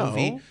her own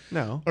movie.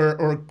 No.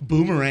 Or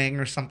Boomerang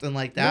or something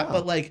like that. No.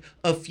 But like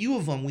a few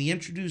of them we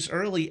introduce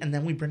early and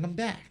then we bring them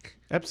back.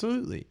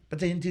 Absolutely. But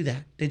they didn't do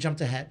that. They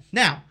jumped ahead.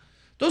 Now,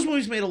 those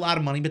movies made a lot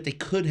of money, but they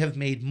could have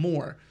made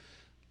more.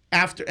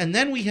 And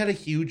then we had a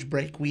huge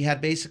break. We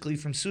had basically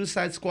from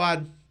Suicide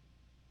Squad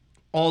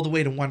all the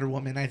way to Wonder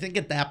Woman. I think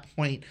at that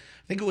point,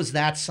 I think it was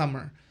that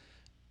summer,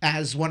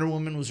 as Wonder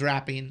Woman was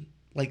wrapping,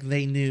 like,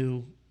 they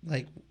knew,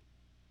 like,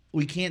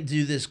 we can't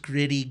do this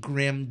gritty,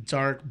 grim,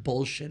 dark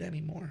bullshit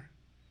anymore.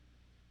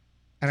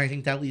 And I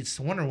think that leads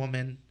to Wonder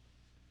Woman.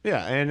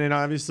 Yeah, and then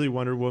obviously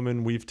Wonder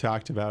Woman, we've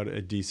talked about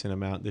a decent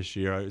amount this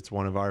year. It's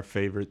one of our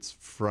favorites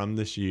from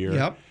this year.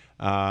 Yep.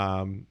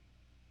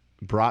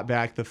 Brought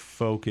back the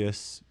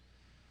focus.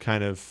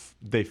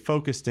 They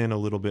focused in a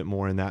little bit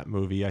more in that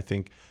movie. I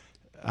think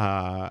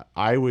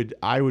I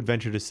would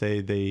venture to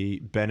say they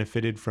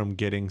benefited from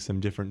getting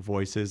some different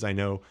voices. I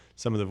know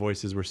some of the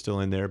voices were still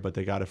in there, but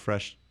they got a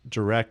fresh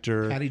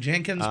director. Patty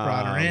Jenkins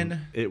brought her in.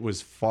 It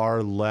was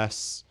far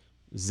less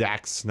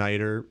Zack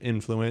Snyder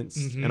influence,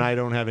 and I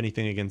don't have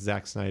anything against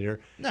Zack Snyder.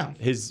 No.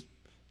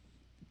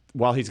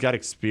 While he's got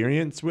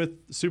experience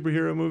with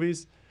superhero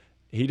movies,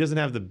 he doesn't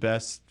have the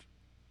best.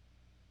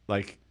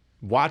 Like,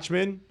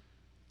 Watchmen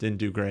didn't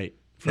do great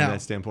from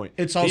that standpoint.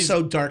 It's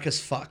also dark as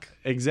fuck.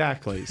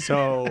 Exactly.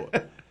 So,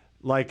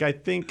 like, I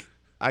think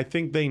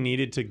they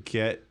needed to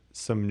get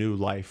some new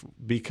life,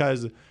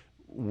 because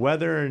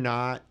whether or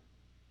not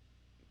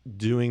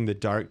doing the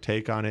dark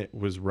take on it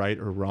was right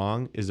or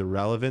wrong is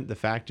irrelevant. The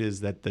fact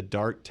is that the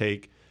dark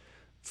take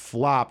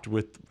flopped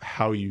with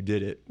how you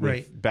did it with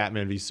Right.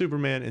 Batman v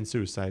Superman and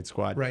Suicide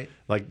Squad. Right.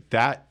 Like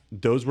that,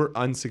 those were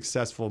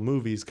unsuccessful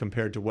movies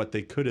compared to what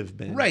they could have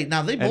been. Right.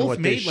 Now they and both what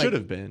made they like should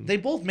have been. they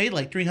both made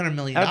like $300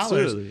 million.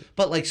 Absolutely.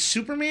 But like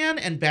Superman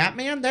and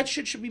Batman, that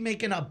shit should be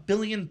making $1.5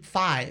 billion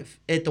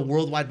at the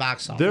worldwide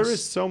box office. There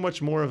is so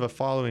much more of a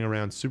following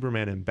around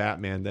Superman and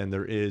Batman than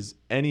there is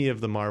any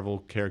of the Marvel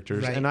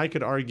characters. Right. And I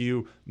could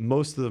argue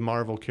most of the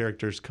Marvel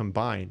characters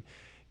combined.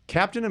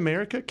 Captain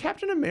America,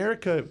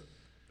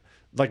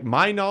 like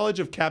my knowledge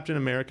of Captain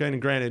America,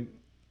 and granted,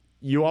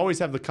 you always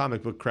have the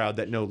comic book crowd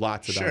that know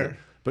lots about Sure. it.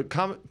 But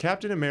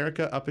Captain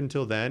America, up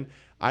until then,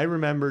 I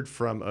remembered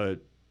from a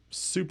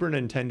Super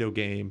Nintendo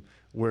game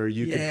where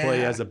you could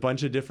play as a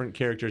bunch of different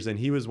characters, and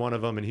he was one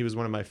of them, and he was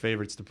one of my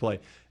favorites to play.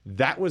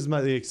 That was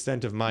the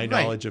extent of my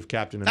knowledge of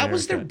Captain America. That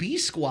was their B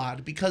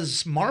squad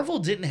because Marvel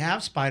didn't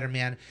have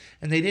Spider-Man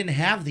and they didn't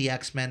have the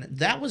X-Men.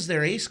 That was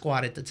their A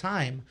squad at the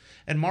time,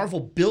 and Marvel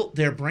built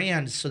their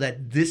brand so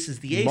that this is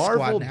the A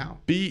Marvel squad now.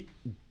 beat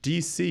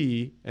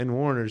DC and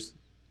Warner's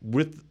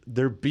with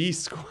their B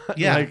squad,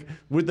 Yeah. like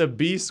with a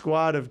B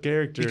squad of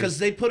characters. Because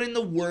they put in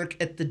the work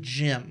at the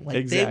gym. Like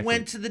Exactly. they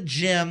went to the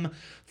gym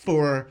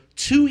for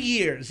 2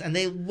 years and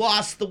they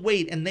lost the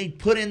weight and they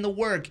put in the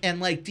work, and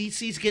like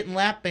DC's getting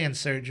lap band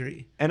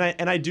surgery. And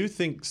I do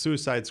think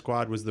Suicide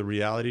Squad was the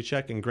reality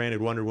check. And granted,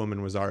 Wonder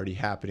Woman was already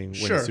happening when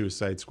Sure.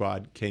 Suicide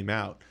Squad came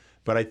out.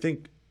 But I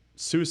think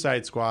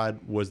Suicide Squad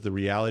was the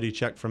reality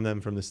check from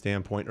them, from the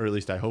standpoint, or at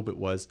least I hope it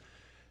was,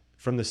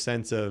 from the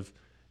sense of,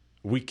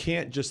 we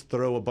can't just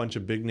throw a bunch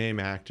of big name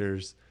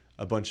actors,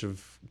 a bunch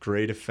of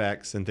great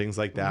effects and things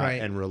like that,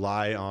 Right. and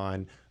rely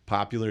on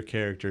popular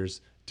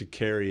characters to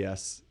carry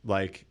us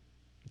like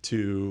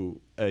to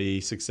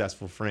a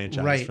successful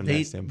franchise Right. from They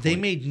that standpoint. they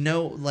made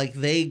no like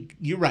they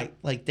you're right.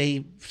 Like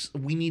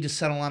we need to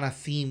settle on a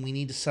theme. We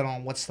need to settle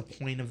on what's the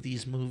point of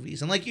these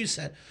movies. And like you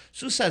said,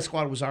 Suicide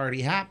Squad was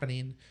already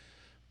happening.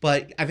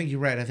 But I think you're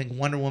right. I think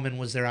Wonder Woman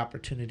was their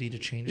opportunity to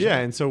change Yeah,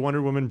 that. and so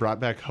Wonder Woman brought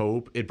back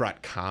hope. It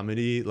brought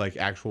comedy, like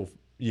actual,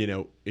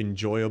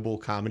 enjoyable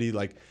comedy.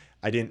 Like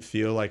I didn't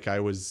feel like I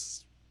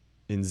was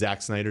in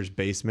Zack Snyder's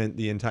basement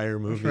the entire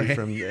movie Right.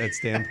 from that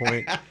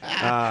standpoint.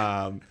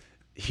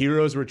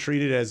 Heroes were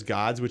treated as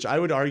gods, which I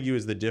would argue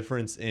is the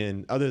difference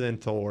in, other than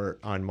Thor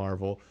on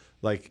Marvel,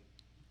 like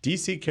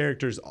DC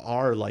characters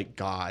are like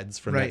gods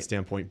from Right. that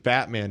standpoint.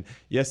 Batman,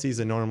 yes, he's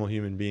a normal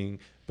human being,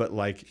 but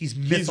like He's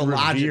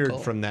mythological.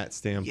 revered from that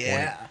standpoint.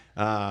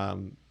 Yeah.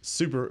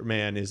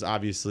 Superman is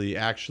obviously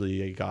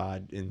actually a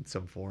god in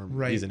some form.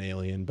 Right. He's an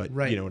alien, but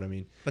Right. you know what I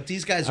mean. But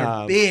these guys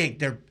are big.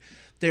 They're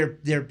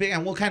big,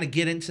 and we'll kind of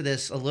get into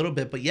this a little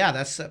bit. But yeah,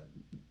 that's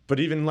But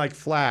even like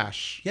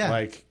Flash, Yeah.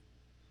 like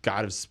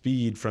God of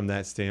Speed from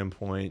that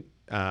standpoint,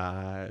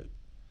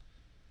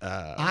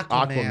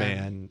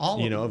 Aquaman,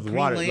 all of them, of the Green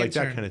water, like that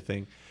Lantern. kind of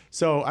thing.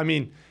 So I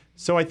mean,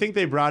 I think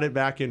they brought it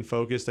back in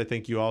focused. I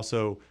think you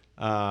also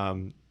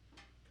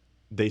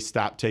they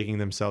stopped taking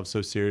themselves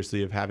so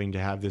seriously of having to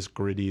have this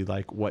gritty,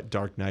 like what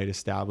Dark Knight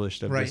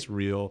established of Right. this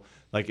real,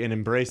 like, and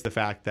embrace the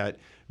fact that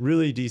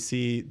really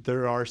DC,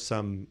 there are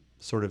some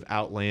sort of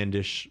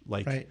outlandish,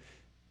 like right.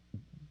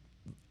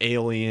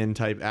 alien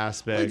type They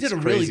aspects, did a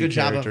really crazy good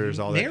job of characters,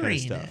 all that kind of marrying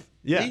stuff. it.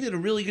 Yeah. They did a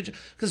really good job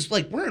because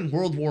like we're in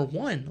World War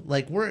One.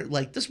 Like we're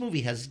like this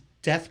movie has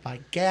death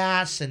by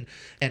gas and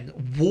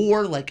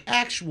war, like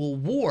actual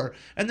war.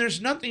 And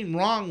there's nothing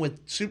wrong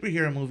with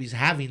superhero movies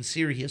having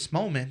serious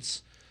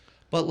moments.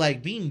 But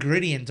like being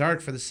gritty and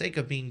dark for the sake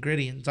of being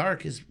gritty and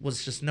dark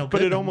was just no good.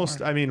 But it no almost,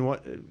 more. I mean,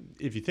 what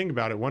if you think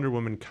about it, Wonder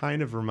Woman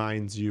kind of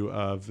reminds you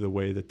of the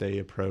way that they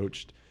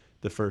approached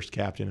the first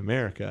Captain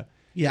America.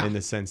 Yeah. In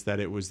the sense that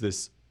it was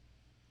this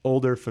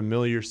older,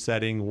 familiar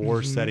setting,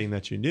 war setting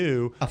that you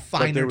knew. A but there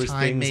finer was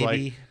time, things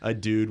maybe. like a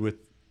dude with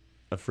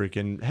a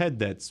freaking head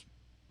that's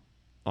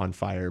on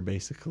fire,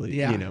 basically.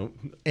 Yeah.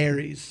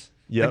 Ares.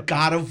 Yep. The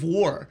god of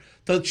war.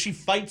 She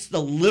fights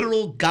the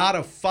literal god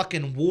of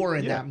fucking war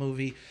in that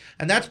movie.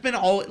 And that's been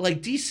all,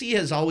 like, DC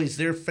has always,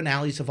 their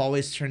finales have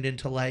always turned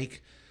into,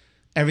 like,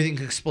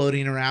 everything's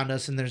exploding around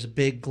us and there's a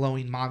big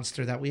glowing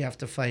monster that we have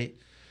to fight.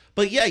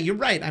 But yeah, you're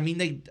right. I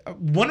mean,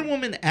 Wonder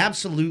Woman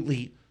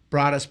absolutely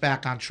brought us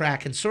back on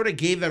track and sort of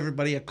gave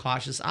everybody a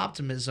cautious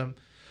optimism.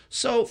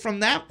 So from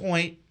that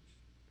point,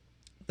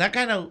 that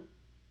kind of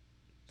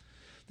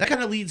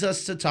leads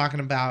us to talking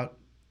about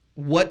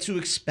what to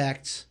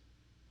expect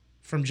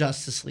from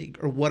Justice League,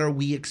 or what are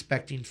we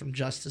expecting from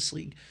Justice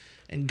League.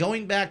 And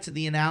going back to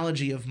the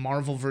analogy of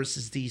Marvel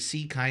versus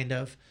DC, kind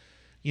of,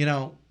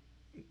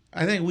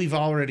 I think we've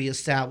already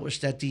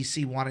established that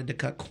DC wanted to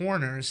cut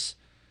corners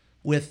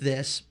with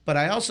this, but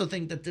I also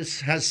think that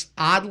this has,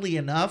 oddly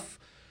enough,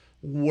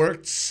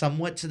 worked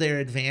somewhat to their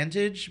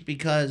advantage,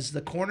 because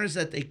the corners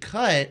that they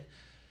cut,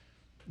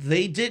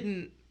 they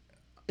didn't.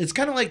 It's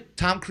kind of like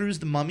Tom Cruise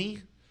The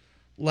Mummy.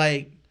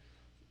 Like,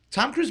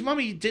 Tom Cruise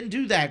Mummy didn't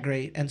do that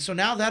great, and so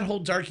now that whole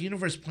Dark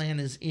Universe plan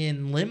is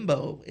in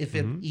limbo, if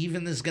it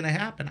even is going to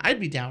happen. I'd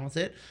be down with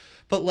it,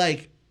 but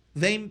like,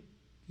 they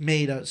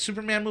made a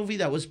Superman movie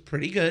that was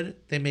pretty good.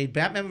 They made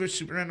Batman vs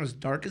Superman, was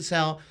dark as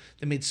hell.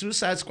 They made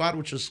Suicide Squad,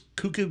 which was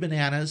cuckoo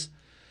bananas.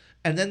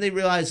 And then they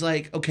realized,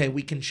 like, okay,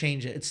 we can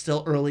change it. It's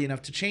still early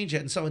enough to change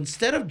it. And so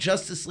instead of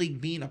Justice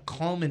League being a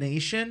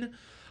culmination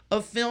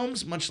of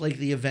films, much like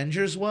the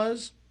Avengers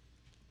was,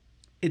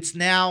 it's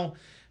now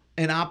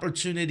an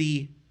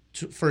opportunity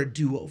for a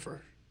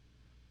do-over.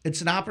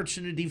 It's an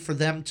opportunity for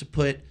them to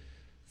put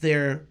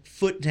their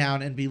foot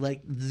down and be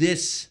like,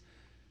 this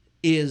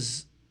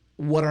is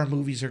what our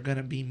movies are going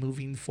to be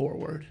moving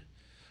forward.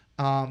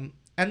 And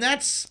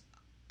that's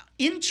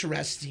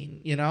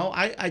interesting, you know.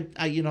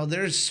 I you know,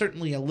 there's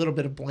certainly a little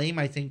bit of blame,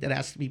 I think, that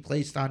has to be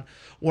placed on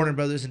Warner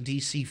Brothers and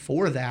DC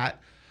for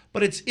that.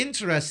 But it's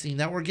interesting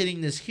that we're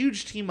getting this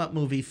huge team-up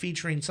movie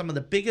featuring some of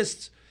the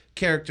biggest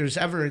characters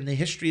ever in the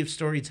history of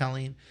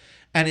storytelling,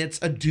 and it's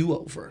a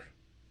do-over.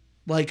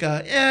 Like,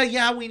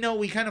 yeah, we know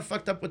we kind of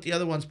fucked up with the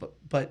other ones,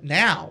 but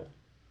now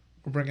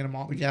we're bringing them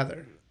all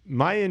together.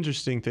 My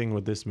interesting thing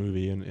with this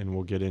movie, and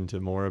we'll get into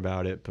more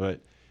about it, but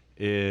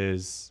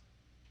is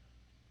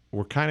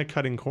we're kind of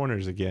cutting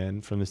corners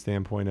again from the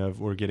standpoint of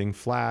we're getting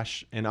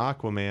Flash and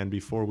Aquaman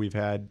before we've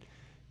had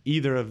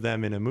either of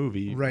them in a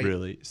movie, right.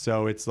 Really.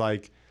 So it's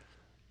like,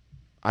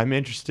 I'm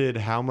interested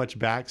how much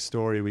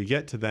backstory we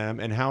get to them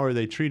and how are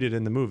they treated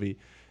in the movie.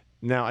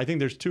 Now, I think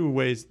there's two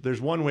ways.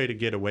 There's one way to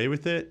get away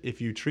with it.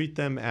 If you treat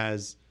them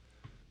as,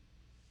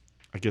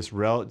 I guess,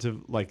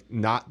 relative, like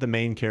not the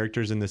main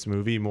characters in this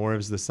movie, more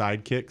as the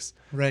sidekicks.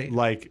 Right.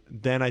 Like,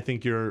 then I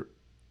think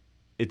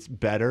it's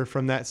better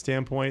from that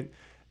standpoint.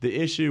 The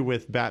issue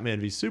with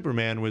Batman v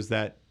Superman was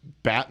that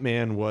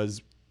Batman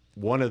was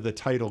one of the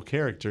title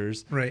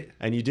characters. Right.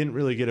 And you didn't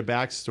really get a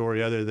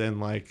backstory other than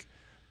like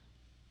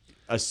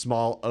a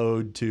small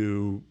ode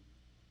to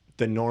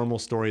the normal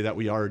story that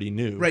we already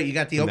knew. Right. You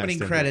got the opening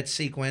credits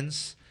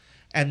sequence,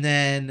 and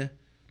then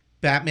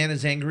Batman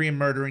is angry and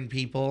murdering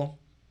people,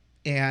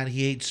 and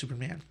he hates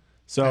Superman.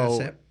 So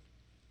that's it.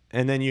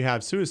 And then you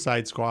have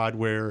Suicide Squad,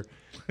 where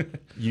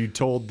you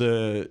told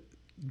the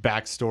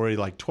backstory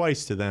like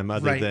twice to them,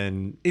 other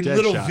than in Deadshot.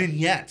 Little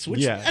vignettes,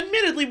 which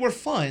admittedly were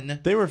fun.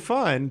 They were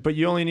fun, but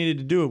you only needed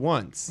to do it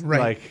once,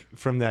 like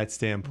from that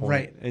standpoint.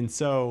 Right. And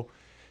so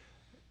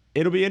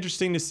it'll be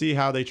interesting to see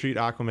how they treat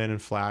Aquaman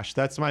and Flash.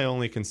 That's my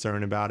only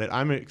concern about it.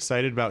 I'm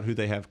excited about who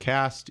they have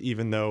cast,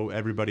 even though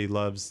everybody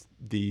loves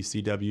the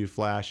CW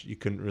Flash. You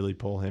couldn't really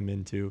pull him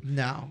into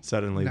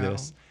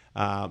this.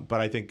 But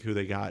I think who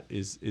they got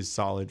is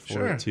solid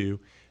for it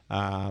too.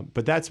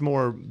 But that's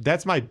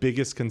my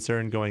biggest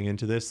concern going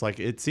into this. Like,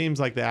 it seems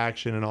like the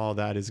action and all of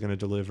that is going to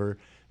deliver,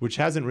 which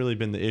hasn't really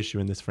been the issue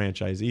in this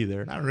franchise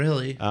either. Not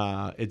really.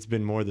 It's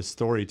been more the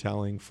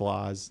storytelling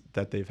flaws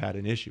that they've had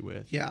an issue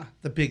with. Yeah,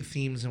 the big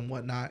themes and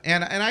whatnot.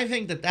 And I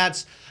think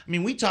that's, I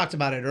mean, we talked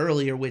about it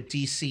earlier with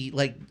DC,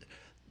 like,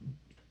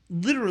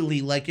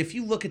 literally, like, if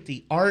you look at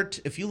the art,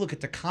 if you look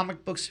at the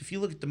comic books, if you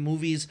look at the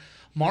movies,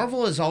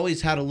 Marvel has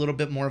always had a little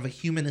bit more of a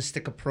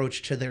humanistic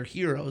approach to their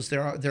heroes.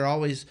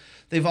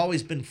 They've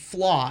always been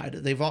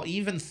flawed.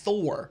 Even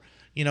Thor,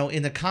 you know,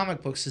 in the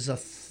comic books is a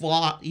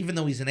flaw. Even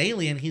though he's an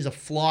alien, he's a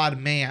flawed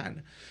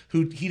man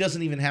who he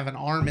doesn't even have an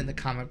arm in the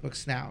comic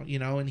books now, you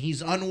know, and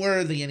he's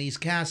unworthy and he's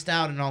cast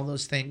out and all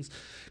those things.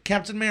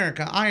 Captain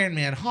America, Iron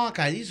Man,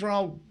 Hawkeye, these are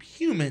all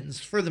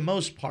humans for the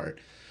most part.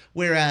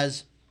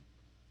 Whereas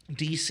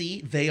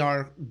DC, they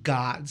are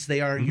gods. They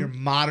are your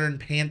modern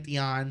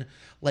pantheon,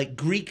 like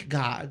Greek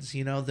gods,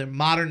 you know, their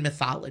modern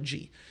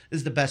mythology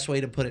is the best way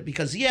to put it.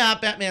 Because, yeah,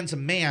 Batman's a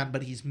man,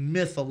 but he's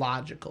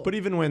mythological. But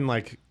even when,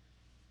 like,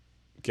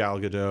 Gal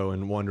Gadot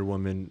and Wonder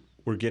Woman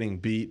were getting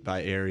beat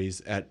by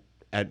Ares at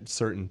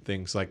certain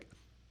things, like,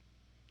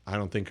 I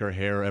don't think her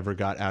hair ever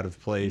got out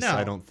of place. No.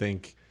 I don't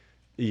think,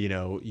 you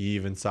know, you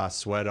even saw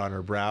sweat on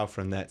her brow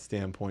from that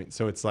standpoint.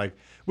 So it's like,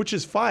 which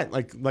is fine.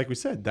 Like we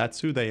said, that's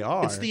who they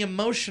are. It's the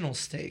emotional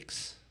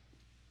stakes.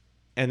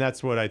 And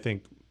that's what I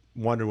think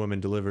Wonder Woman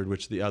delivered,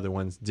 which the other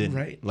ones didn't.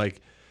 Right.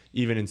 Like,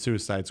 even in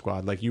Suicide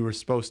Squad, like, you were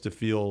supposed to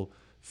feel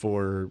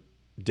for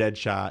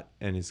Deadshot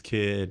and his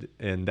kid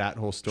and that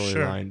whole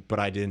storyline, but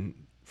I didn't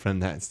from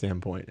that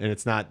standpoint. And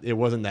it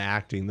wasn't the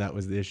acting that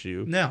was the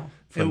issue. No,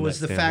 it was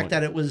the fact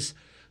that it was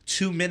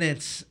 2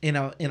 minutes in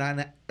a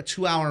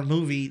 2-hour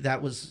movie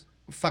that was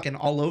fucking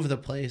all over the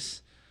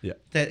place. Yeah,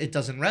 that it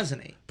doesn't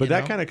resonate. But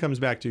that kind of comes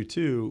back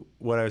to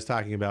what I was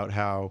talking about,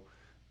 how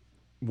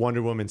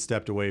Wonder Woman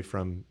stepped away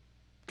from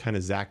kind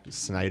of Zack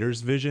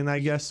Snyder's vision, I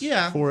guess,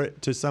 for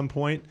it to some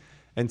point.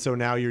 And so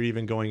now you're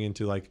even going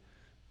into like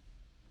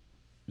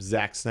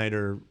Zack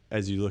Snyder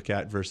as you look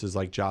at versus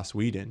like Joss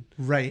Whedon.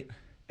 Right.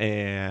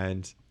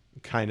 And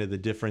kind of the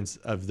difference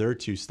of their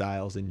two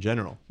styles in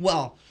general.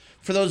 Well,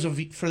 for those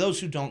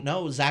who don't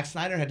know, Zack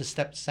Snyder, I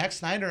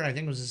think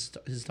it was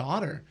his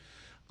daughter,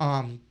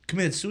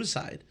 committed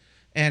suicide.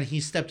 And he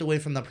stepped away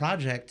from the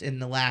project in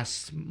the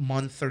last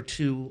month or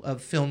two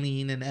of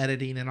filming and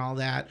editing and all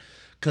that,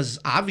 because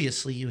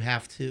obviously you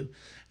have to.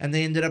 And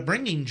they ended up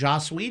bringing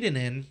Joss Whedon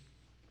in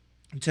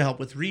to help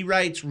with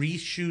rewrites,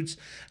 reshoots,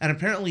 and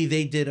apparently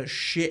they did a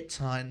shit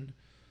ton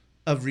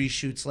of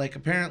reshoots. Like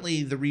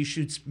apparently the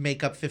reshoots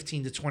make up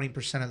 15 to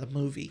 20% of the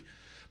movie.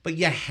 But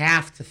you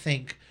have to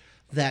think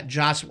that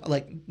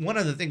one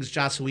of the things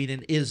Joss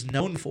Whedon is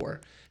known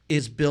for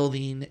is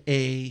building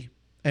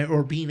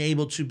or being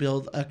able to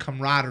build a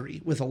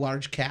camaraderie with a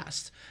large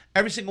cast.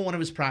 Every single one of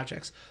his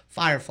projects,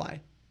 Firefly,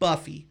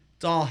 Buffy,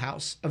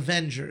 Dollhouse,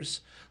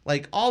 Avengers,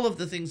 like all of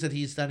the things that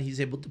he's done, he's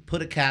able to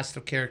put a cast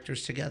of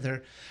characters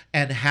together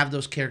and have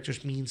those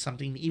characters mean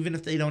something, even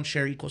if they don't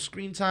share equal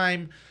screen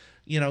time,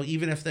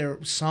 even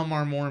if some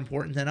are more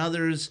important than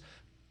others,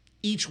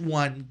 each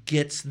one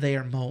gets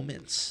their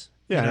moments.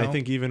 Yeah, and I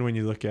think even when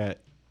you look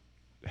at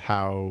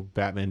how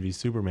Batman v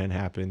Superman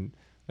happened,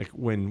 like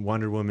when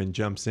Wonder Woman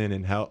jumps in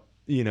and help,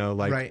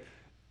 right.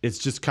 It's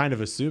just kind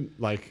of assumed,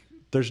 like,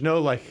 there's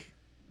no, like,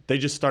 they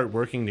just start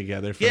working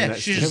together.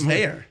 She's just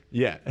there.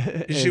 Yeah.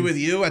 Is she with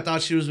you? I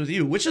thought she was with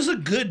you, which is a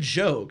good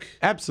joke.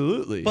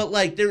 Absolutely. But,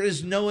 like, there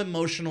is no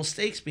emotional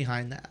stakes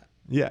behind that.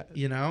 Yeah.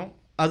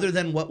 Other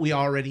than what we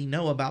already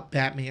know about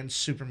Batman,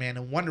 Superman,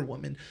 and Wonder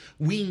Woman.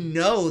 We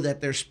know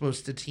that they're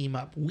supposed to team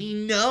up. We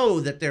know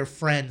that they're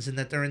friends and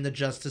that they're in the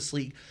Justice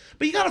League.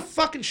 But you got to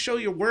fucking show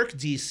your work,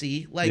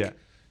 DC. Like,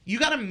 you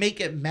got to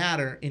make it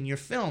matter in your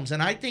films.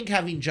 And I think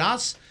having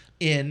Joss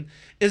in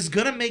is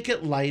going to make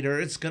it lighter.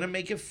 It's going to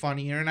make it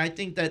funnier. And I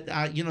think that,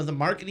 the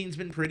marketing's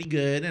been pretty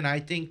good. And I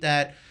think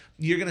that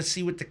you're going to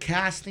see with the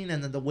casting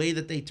and the way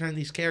that they turn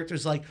these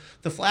characters. Like,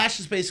 the Flash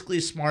is basically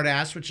a smart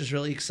ass, which is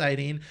really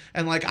exciting.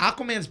 And, like,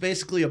 Aquaman's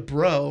basically a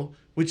bro,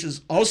 which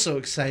is also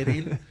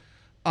exciting.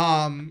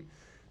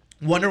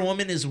 Wonder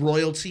Woman is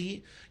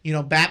royalty.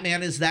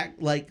 Batman is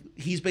that, like,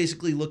 he's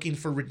basically looking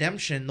for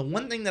redemption. The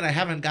one thing that I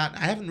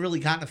haven't really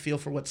gotten a feel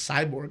for what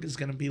Cyborg is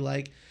going to be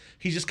like.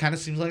 He just kind of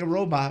seems like a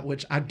robot,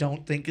 which I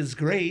don't think is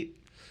great.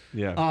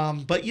 Yeah.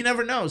 But you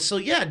never know. So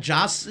yeah,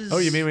 Joss is. Oh,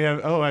 you mean we have?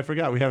 Oh, I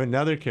forgot. We have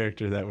another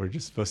character that we're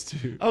just supposed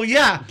to. Oh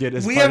yeah. Get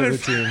as part of the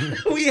team.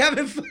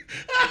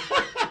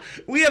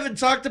 We haven't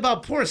talked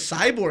about poor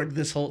Cyborg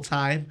this whole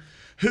time,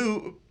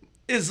 who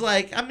is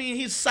like,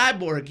 he's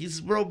Cyborg.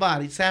 He's a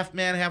robot. He's half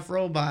man, half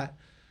robot.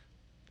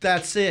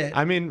 That's it.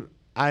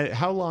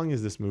 How long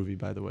is this movie,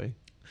 by the way?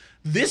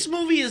 This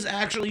movie is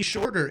actually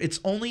shorter. It's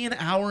only an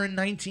hour and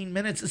 19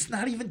 minutes. It's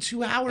not even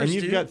 2 hours, and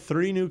you've got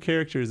 3 new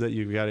characters that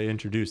you've got to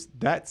introduce.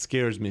 That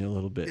scares me a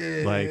little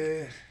bit.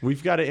 Like,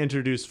 we've got to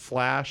introduce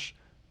Flash,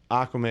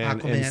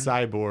 Aquaman, and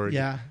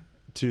Cyborg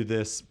to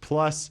this.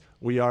 Plus,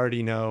 we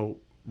already know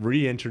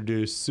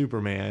reintroduce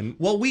Superman.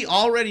 Well, we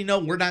already know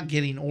we're not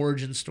getting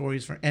origin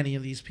stories for any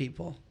of these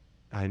people.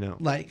 I know.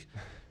 Like,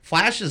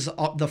 Flash is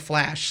the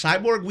Flash.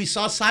 Cyborg, we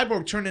saw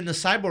Cyborg turn into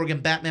Cyborg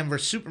in Batman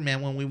vs.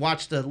 Superman when we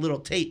watched the little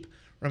tape.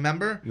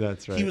 Remember?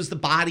 That's right. He was the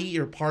body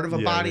or part of a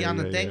body on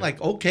the thing. Yeah.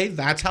 Like, okay,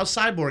 that's how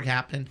Cyborg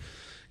happened.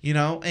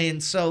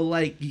 And so,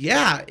 like,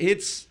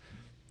 it's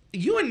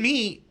you and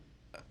me.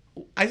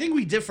 I think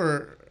we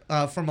differ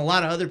from a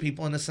lot of other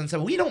people in the sense that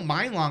we don't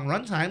mind long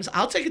run times.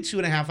 I'll take a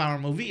 2.5 hour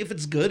movie if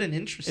it's good and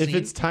interesting. If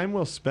it's time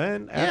well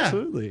spent,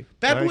 absolutely.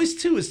 Bad Boys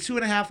 2 is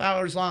 2.5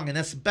 hours long, and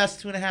that's the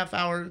best 2.5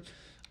 hour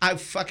I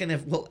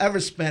will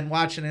ever spend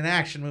watching an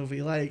action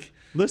movie. Like,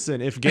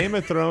 listen, if Game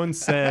of Thrones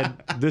said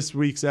this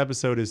week's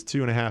episode is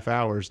 2.5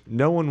 hours,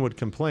 no one would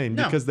complain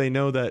because they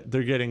know that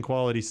they're getting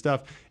quality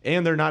stuff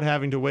and they're not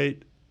having to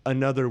wait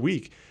another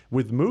week.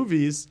 With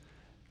movies,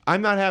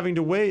 I'm not having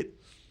to wait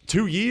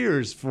 2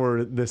 years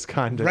for this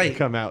content to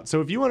come out.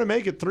 So if you want to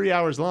make it 3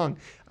 hours long,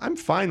 I'm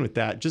fine with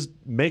that. Just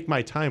make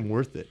my time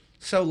worth it.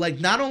 So, like,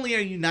 not only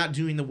are you not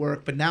doing the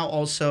work, but now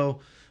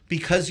also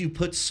because you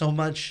put so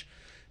much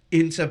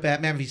into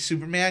Batman v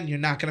Superman, you're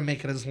not going to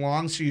make it as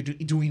long, so you're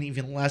doing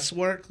even less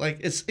work. Like,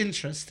 it's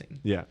interesting.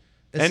 Yeah.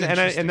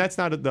 And that's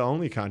not the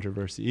only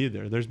controversy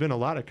either. There's been a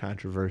lot of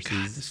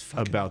controversies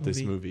about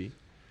this movie.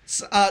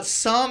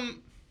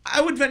 Some,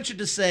 I would venture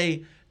to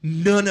say,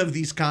 none of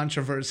these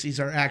controversies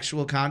are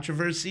actual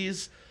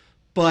controversies,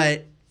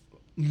 but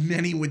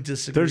many would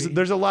disagree.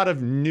 There's a lot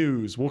of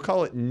news. We'll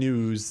call it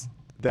news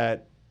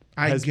that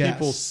has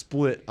people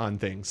split on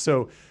things.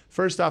 So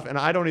first off, and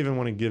I don't even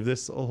want to give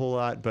this a whole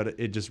lot, but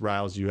it just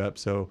riles you up.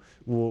 So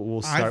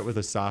we'll start with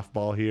a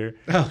softball here.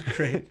 Oh,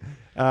 great.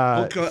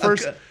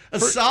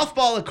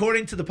 Softball,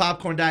 according to the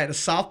Popcorn Diet, a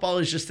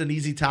softball is just an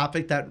easy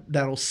topic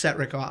that'll set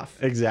Rick off.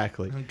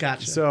 Exactly.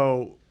 Gotcha.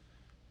 So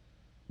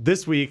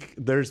this week,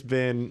 there's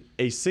been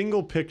a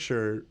single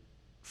picture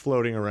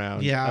floating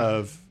around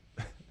of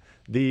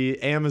the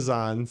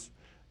Amazons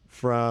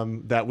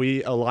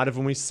a lot of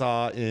them we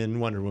saw in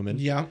Wonder Woman.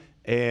 Yeah.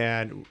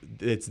 And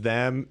it's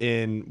them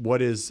in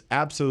what is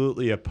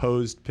absolutely a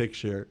posed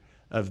picture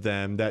of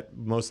them that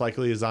most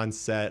likely is on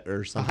set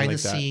or something like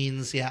that. Behind the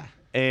scenes, yeah.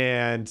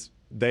 And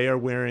they are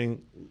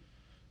wearing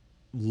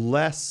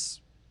less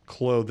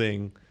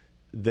clothing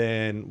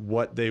than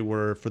what they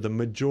were for the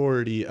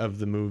majority of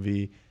the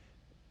movie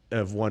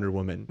of Wonder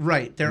Woman.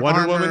 Right. Their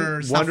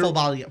armor, full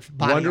body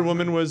Wonder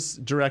Woman was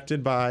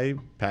directed by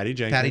Patty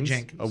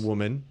Jenkins. A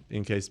woman,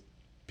 in case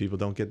people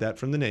don't get that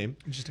from the name.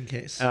 Just in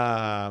case.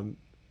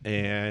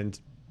 And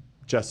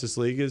Justice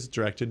League is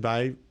directed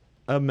by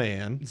a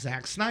man.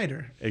 Zack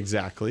Snyder.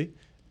 Exactly.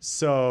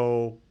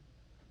 So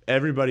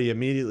everybody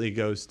immediately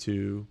goes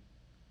to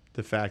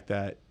the fact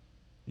that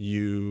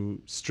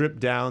you strip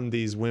down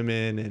these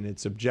women and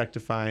it's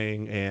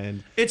objectifying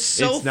and it's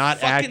not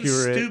fucking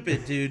accurate.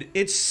 Stupid, dude.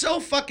 It's so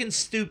fucking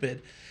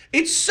stupid.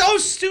 It's so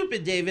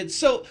stupid, David.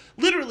 So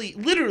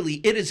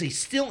literally, it is a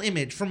still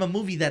image from a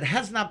movie that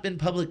has not been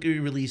publicly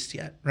released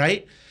yet,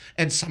 right?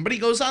 And somebody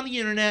goes on the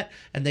internet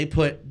and they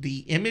put the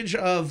image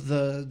of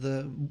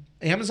the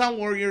Amazon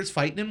warriors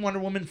fighting in Wonder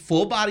Woman,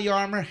 full body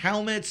armor,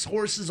 helmets,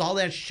 horses, all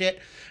that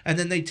shit. And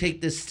then they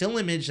take this still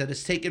image that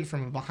is taken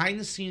from a behind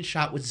the scenes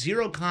shot with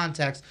zero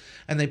context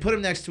and they put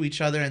them next to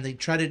each other and they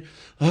try to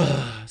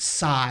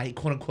sigh,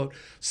 quote unquote,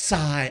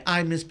 sigh.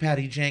 I miss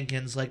Patty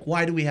Jenkins. Like,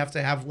 why do we have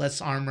to have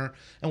less armor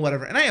and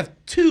whatever? And I have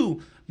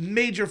two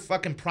major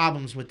fucking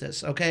problems with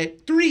this, okay?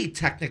 Three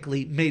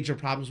technically major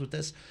problems with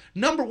this.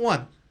 Number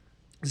one,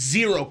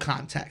 zero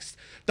context.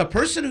 The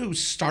person who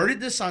started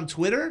this on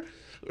Twitter,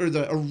 or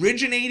the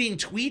originating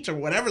tweet, or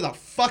whatever the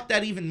fuck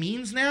that even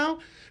means now,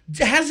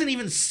 hasn't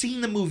even seen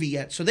the movie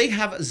yet. So they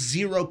have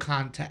zero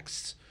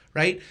context,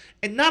 right?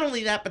 And not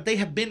only that, but they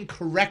have been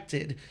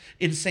corrected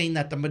in saying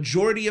that the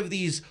majority of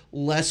these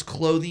less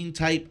clothing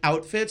type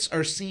outfits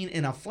are seen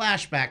in a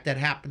flashback that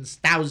happens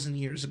 1,000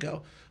 years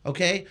ago,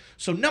 okay?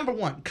 So number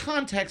one,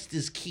 context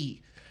is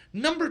key.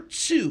 Number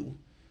two,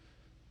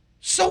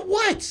 so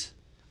what?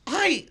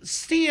 I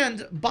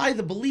stand by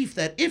the belief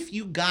that if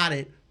you got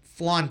it,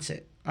 flaunt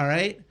it, all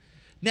right?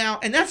 Now,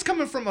 and that's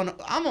coming from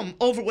I'm an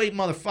overweight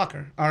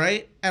motherfucker, all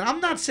right? And I'm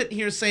not sitting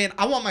here saying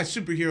I want my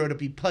superhero to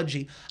be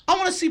pudgy. I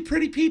want to see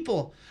pretty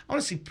people. I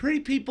want to see pretty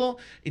people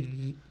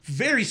in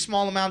very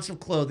small amounts of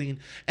clothing.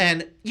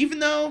 And even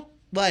though,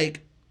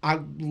 like, I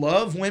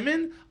love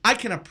women, I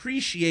can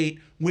appreciate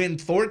when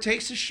Thor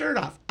takes his shirt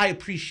off. I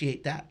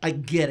appreciate that. I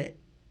get it,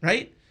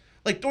 right?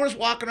 Like, Thor's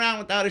walking around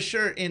without a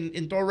shirt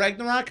in Thor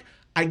Ragnarok.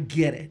 I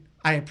get it.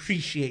 I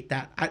appreciate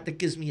that. That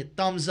gives me a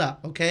thumbs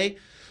up, okay?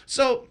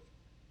 So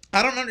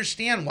I don't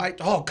understand why,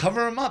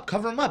 cover them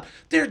up.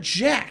 They're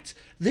jacked.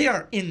 They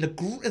are in the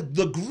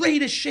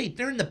greatest shape.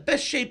 They're in the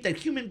best shape that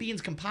human beings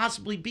can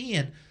possibly be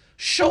in.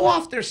 Show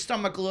off their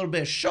stomach a little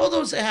bit. Show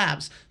those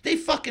abs. They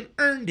fucking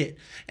earned it.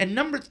 And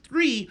number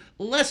three,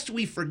 lest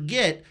we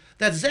forget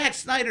that Zack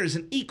Snyder is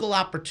an equal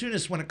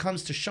opportunist when it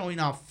comes to showing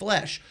off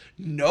flesh.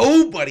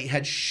 Nobody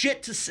had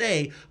shit to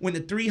say when the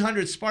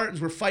 300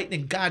 Spartans were fighting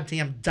in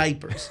goddamn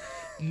diapers.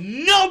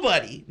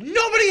 Nobody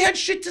had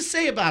shit to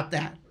say about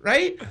that,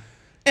 right?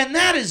 And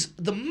that is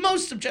the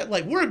most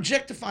we're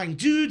objectifying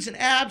dudes and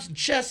abs and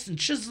chests and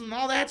chisels and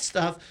all that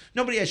stuff.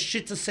 Nobody has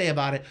shit to say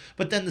about it.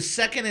 But then the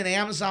second an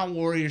Amazon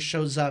warrior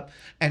shows up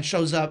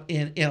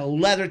in a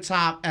leather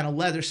top and a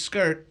leather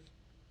skirt,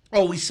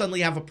 we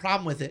suddenly have a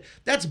problem with it.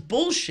 That's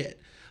bullshit.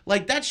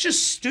 Like, that's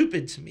just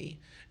stupid to me,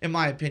 in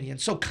my opinion.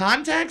 So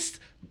context,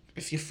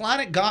 if you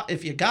flaunt it,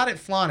 if you got it,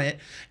 flaunt it.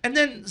 And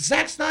then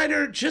Zack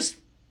Snyder just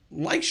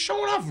likes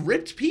showing off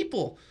ripped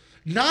people,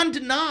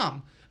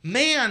 non-denom.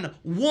 Man,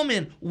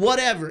 woman,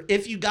 whatever.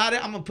 If you got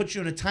it, I'm going to put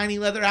you in a tiny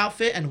leather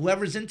outfit, and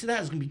whoever's into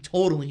that is going to be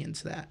totally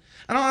into that.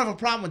 I don't have a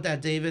problem with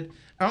that, David.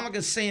 I'm not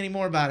going to say any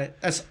more about it.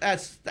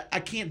 I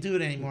can't do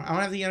it anymore. I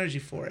don't have the energy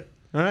for it.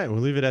 All right,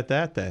 we'll leave it at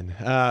that then.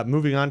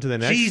 Moving on to the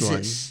next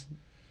one.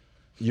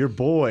 Your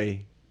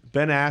boy,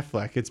 Ben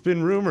Affleck. It's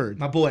been rumored.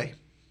 My boy.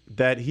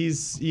 That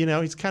he's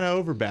kind of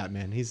over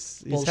Batman.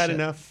 He's had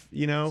enough,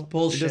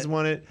 Bullshit. He doesn't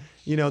want it.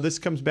 This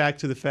comes back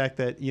to the fact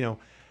that,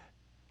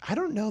 I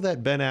don't know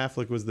that Ben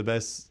Affleck was the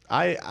best.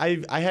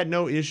 I had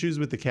no issues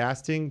with the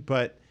casting,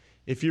 but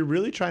if you're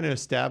really trying to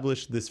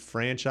establish this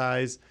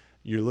franchise,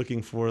 you're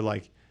looking for,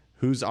 like,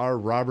 who's our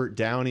Robert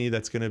Downey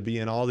that's going to be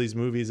in all these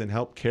movies and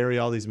help carry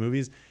all these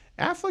movies.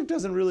 Affleck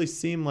doesn't really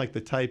seem like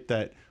the type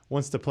that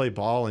wants to play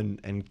ball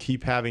and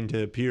keep having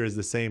to appear as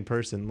the same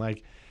person.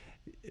 Like,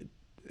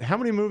 how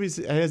many movies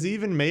has he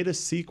even made a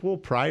sequel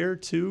prior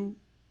to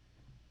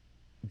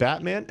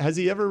Batman? Has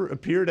he ever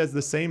appeared as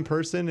the same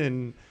person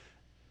in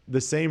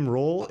the same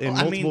role in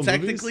multiple movies?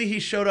 Technically, he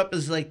showed up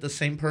as, like, the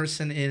same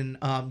person in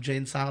Jay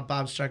and Silent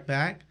Bob Strike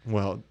Back.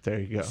 Well, there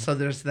you go. So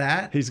there's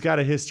that. He's got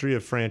a history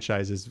of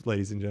franchises,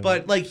 ladies and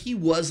gentlemen. But, like, he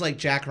was like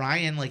Jack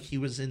Ryan. Like, he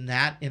was in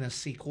a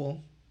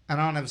sequel. I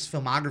don't have his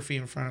filmography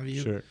in front of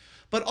you. Sure.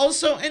 But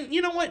also, and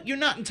you know what? You're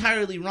not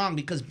entirely wrong,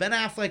 because Ben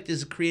Affleck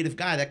is a creative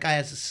guy. That guy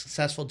has a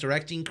successful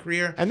directing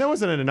career. And that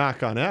wasn't a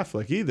knock on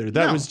Affleck either.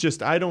 That was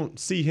just, I don't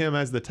see him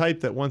as the type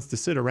that wants to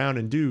sit around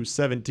and do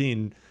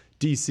 17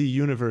 DC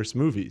Universe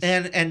movies.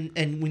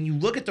 And when you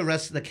look at the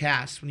rest of the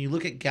cast, when you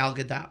look at Gal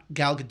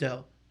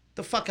Gadot,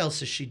 the fuck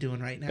else is she doing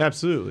right now?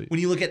 Absolutely. When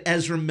you look at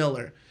Ezra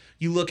Miller,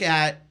 you look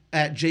at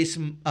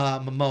Jason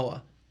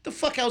Momoa, the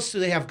fuck else do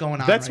they have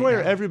going on? That's right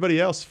where now? everybody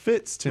else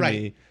fits to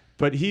me.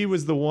 But he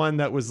was the one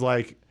that was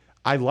like,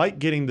 I like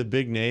getting the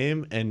big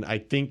name, and I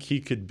think he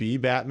could be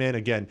Batman.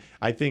 Again,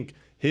 I think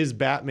his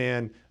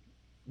Batman,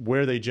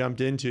 where they jumped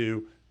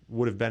into,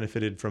 would have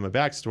benefited from a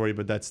backstory,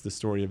 but that's the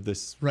story of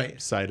this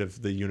side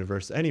of the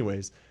universe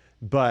anyways.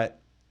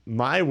 But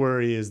my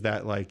worry is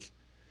that, like,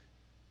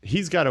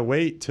 he's got to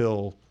wait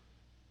till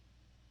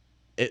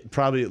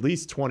probably at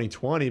least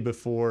 2020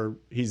 before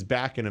he's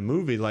back in a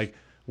movie. Like,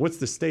 what's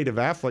the state of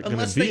Affleck going to be at that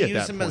point? Unless they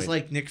use him as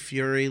like Nick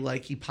Fury,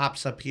 like he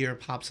pops up here,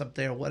 pops up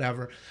there,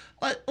 whatever.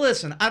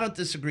 Listen, I don't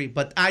disagree,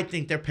 but I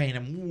think they're paying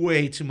him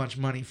way too much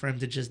money for him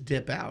to just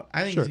dip out.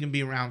 I think he's gonna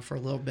be around for a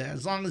little bit,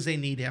 as long as they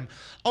need him.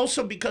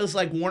 Also, because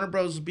like Warner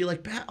Bros. Would be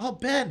like,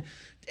 Ben,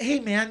 hey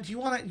man, do you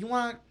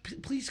wanna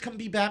please come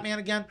be Batman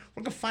again?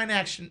 We're gonna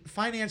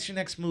finance your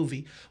next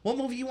movie. What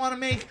movie you wanna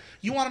make?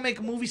 You wanna make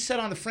a movie set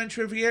on the French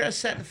Riviera,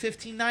 set in the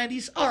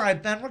 1590s? All right,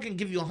 Ben, we're gonna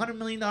give you $100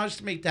 million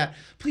to make that.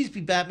 Please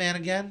be Batman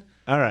again.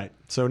 All right,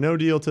 so no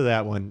deal to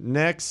that one.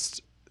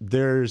 Next,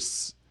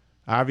 there's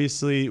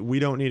obviously we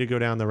don't need to go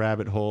down the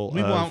rabbit hole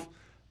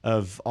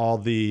of all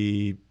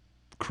the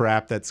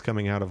crap that's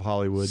coming out of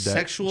Hollywood.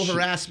 Sexual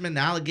harassment,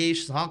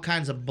 allegations, all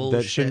kinds of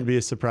bullshit. That shouldn't be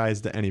a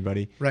surprise to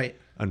anybody. Right.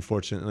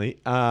 Unfortunately.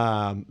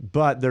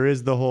 But there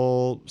is the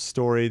whole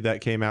story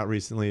that came out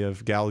recently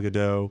of Gal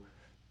Gadot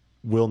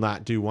will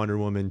not do Wonder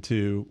Woman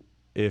 2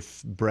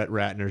 if Brett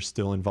Ratner's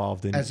still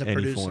involved in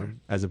any form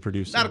as a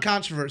producer. Not a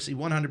controversy.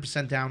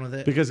 100% down with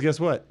it. Because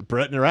guess what?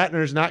 Brett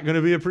Ratner's not going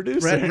to be a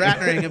producer. Brett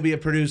Ratner ain't going to be a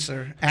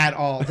producer at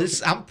all.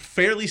 I'm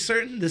fairly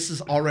certain this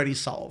is already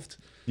solved.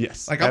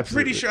 Yes. Like, I'm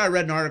pretty sure I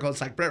read an article. It's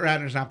like Brett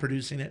Ratner's not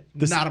producing it.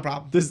 Not a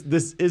problem.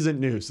 This isn't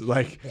news.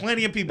 Like,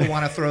 plenty of people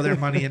want to throw their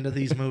money into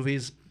these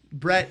movies.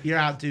 Brett, you're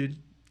out, dude.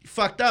 You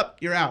fucked up.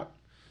 You're out.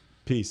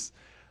 Peace.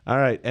 All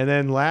right. And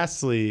then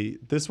lastly,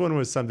 this one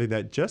was something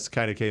that just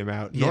kind of came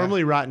out. Yeah.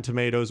 Normally, Rotten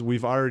Tomatoes,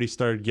 we've already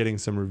started getting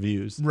some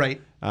reviews.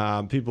 Right.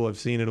 People have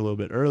seen it a little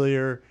bit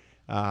earlier.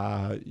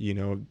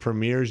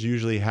 Premieres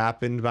usually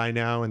happened by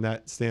now in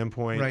that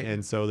standpoint. Right.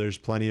 And so there's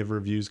plenty of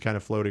reviews kind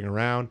of floating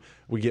around.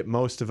 We get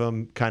most of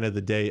them kind of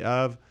the day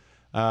of.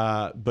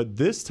 But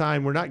this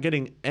time, we're not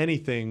getting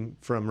anything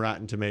from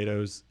Rotten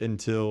Tomatoes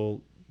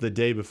until the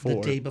day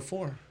before. The day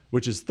before.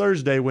 Which is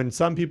Thursday, when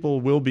some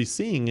people will be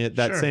seeing it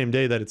that same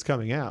day that it's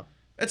coming out.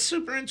 It's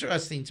super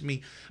interesting to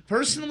me.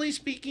 Personally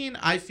speaking,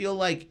 I feel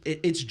like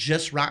it's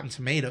just Rotten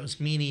Tomatoes,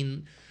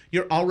 meaning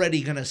you're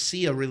already going to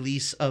see a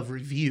release of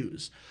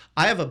reviews.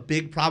 I have a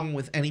big problem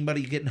with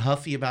anybody getting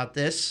huffy about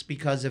this,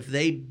 because if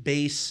they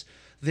base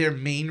their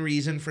main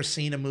reason for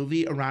seeing a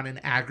movie around an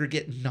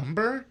aggregate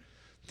number,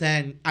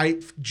 then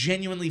I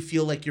genuinely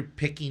feel like you're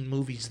picking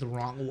movies the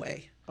wrong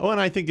way. Oh,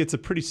 and I think it's a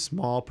pretty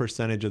small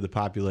percentage of the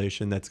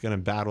population that's going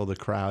to battle the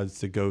crowds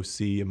to go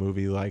see a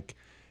movie like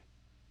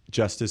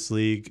Justice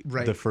League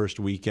the first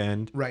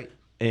weekend. Right.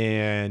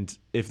 And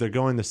if they're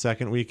going the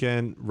second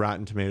weekend,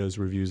 Rotten Tomatoes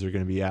reviews are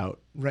going to be out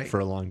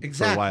for a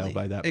while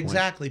by that point.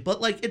 Exactly. But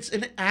like, it's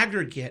an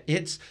aggregate.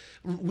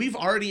 We've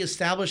already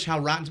established how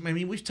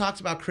we've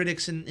talked about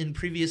critics in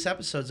previous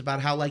episodes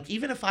about how, like,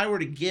 even if I were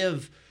to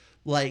give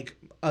like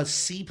a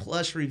C+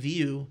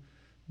 review,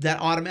 that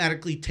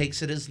automatically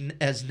takes it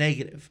as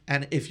negative.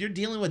 And if you're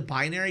dealing with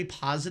binary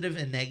positive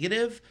and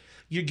negative,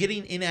 you're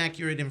getting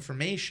inaccurate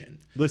information.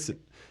 Listen,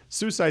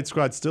 Suicide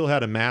Squad still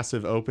had a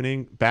massive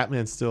opening.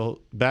 Batman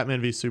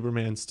v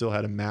Superman still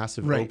had a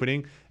massive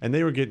opening, and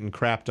they were getting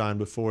crapped on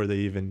before they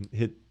even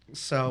hit.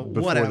 So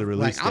whatever. The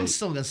release date. I'm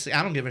still gonna see.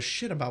 I don't give a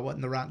shit about what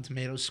the Rotten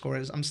Tomatoes score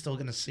is. I'm still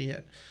gonna see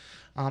it.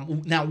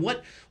 Now,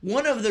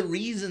 one of the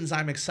reasons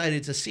I'm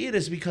excited to see it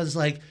is because,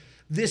 like,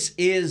 it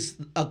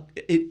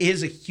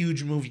is a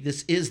huge movie.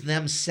 This is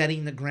them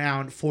setting the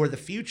ground for the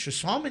future.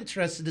 So I'm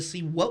interested to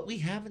see what we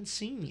haven't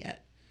seen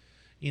yet.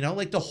 You know,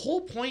 like, the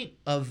whole point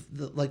of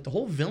the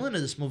whole villain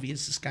of this movie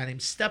is this guy named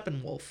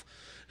Steppenwolf,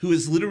 who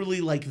is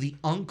literally like the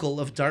uncle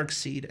of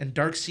Darkseid. And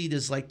Darkseid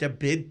is like the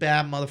big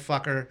bad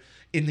motherfucker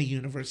in the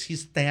universe.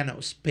 He's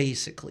Thanos,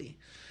 basically.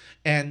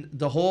 And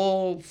the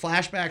whole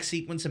flashback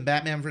sequence in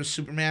Batman vs.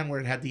 Superman, where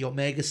it had the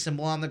Omega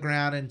symbol on the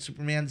ground and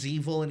Superman's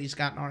evil and he's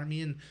got an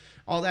army and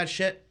all that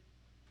shit,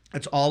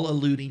 it's all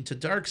alluding to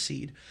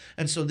Darkseid.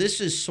 And so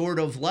this is sort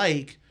of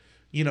like,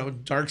 you know,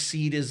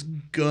 Darkseid is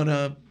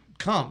gonna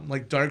come.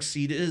 Like,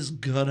 Darkseid is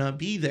gonna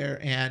be there.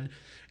 And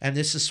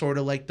this is sort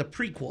of like the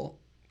prequel,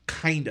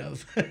 kind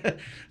of.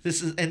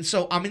 And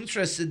so I'm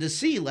interested to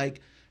see, like,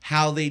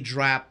 how they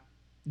drop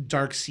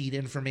Darkseid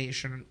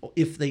information,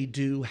 if they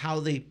do, how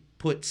they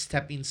put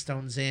stepping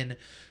stones in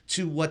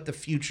to what the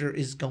future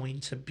is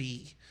going to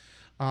be.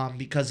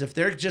 Because if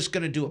they're just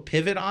going to do a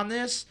pivot on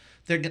this,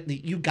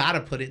 you got to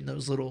put in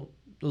those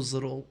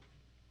little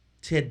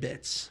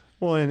tidbits.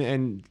 Well,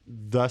 and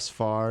thus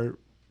far,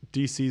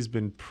 DC's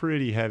been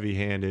pretty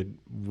heavy-handed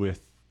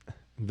with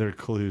their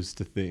clues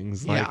to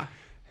things. Like,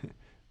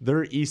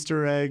 their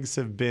Easter eggs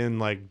have been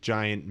like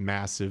giant,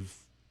 massive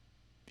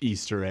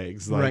Easter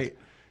eggs. Like,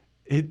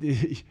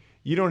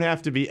 you don't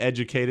have to be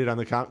educated on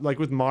the like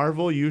with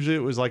Marvel. Usually, it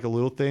was like a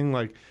little thing.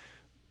 Like,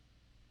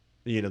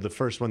 you know, the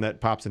first one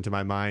that pops into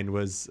my mind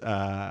was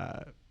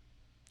the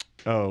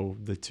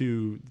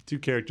two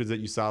characters that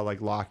you saw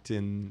like locked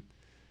in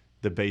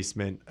the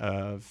basement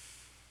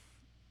of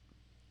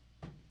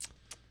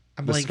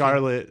the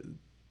Scarlet.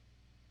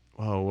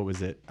 Oh, what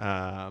was it?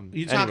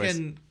 You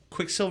talking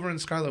Quicksilver and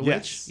Scarlet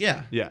Witch?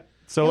 Yeah.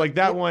 So like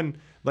that one,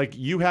 like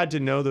you had to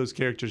know those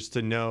characters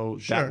to know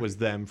that was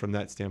them from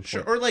that standpoint.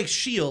 Sure. Or like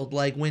S.H.I.E.L.D.,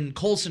 like when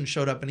Coulson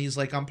showed up and he's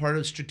like, I'm part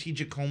of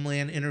Strategic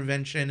Homeland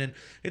Intervention, and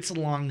it's a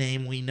long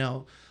name, we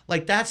know.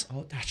 Like that's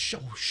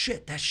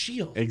shit, that's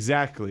S.H.I.E.L.D.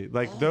 Exactly.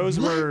 Like those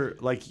were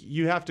like,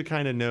 you have to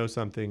kind of know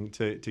something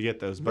to get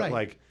those. But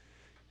like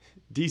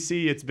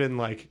DC, it's been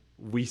like,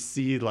 we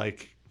see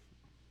like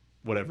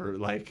whatever,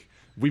 like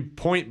we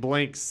point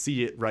blank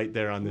see it right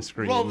there on the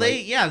screen. Well,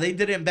 they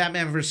did it in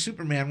Batman vs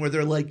Superman where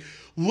they're like,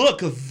 look,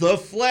 the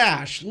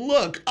Flash,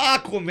 look,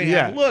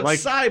 Aquaman, look, like,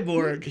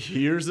 Cyborg.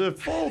 Here's a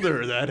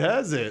folder that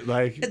has it.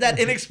 Like that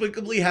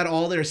inexplicably had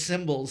all their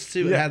symbols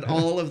too. It had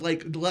all of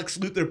like Lex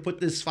Luthor put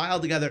this file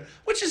together,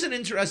 which is an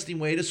interesting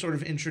way to sort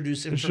of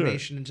introduce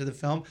information into the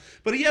film.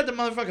 But he had the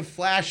motherfucking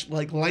Flash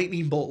like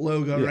lightning bolt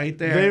logo right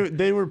there.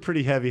 They were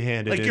pretty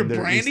heavy-handed. Like you're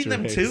branding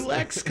them too,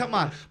 Lex? Come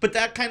on. But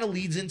that kind of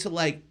leads into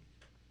like,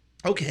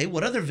 okay,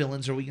 what other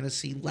villains are we going to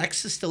see?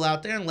 Lex is still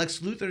out there, and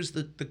Lex Luthor's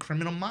the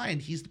criminal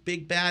mind. He's the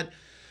big bad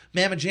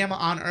mamma jamma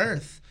on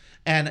Earth.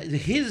 And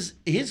his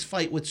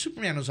fight with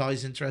Superman was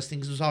always interesting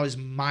because it was always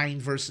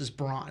mind versus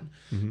brawn.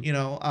 You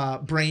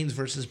know, brains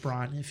versus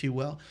brawn, if you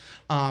will.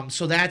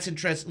 So that's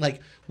interesting.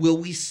 Like, will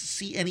we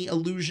see any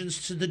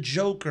allusions to the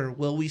Joker?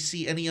 Will we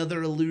see any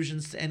other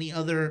allusions to any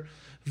other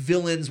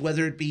villains,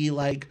 whether it be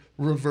like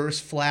Reverse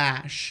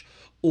Flash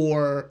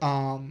or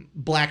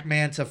Black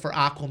Manta for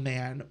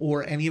Aquaman,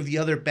 or any of the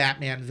other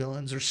Batman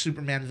villains or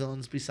Superman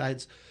villains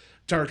besides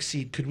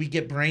Darkseid? Could we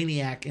get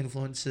Brainiac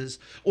influences?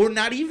 Or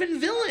not even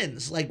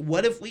villains? Like,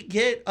 what if we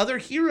get other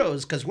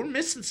heroes? Because we're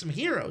missing some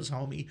heroes,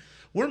 homie.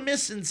 We're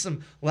missing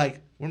some,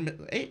 like,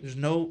 there's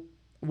no,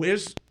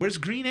 where's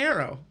Green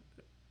Arrow?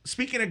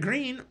 Speaking of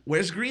green,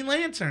 where's Green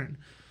Lantern?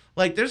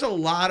 Like, there's a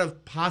lot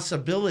of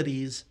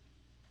possibilities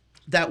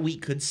that we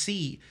could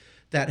see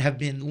that have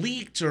been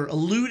leaked or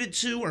alluded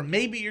to, or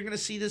maybe you're going to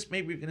see this,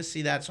 maybe you're going to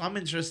see that. So I'm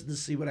interested to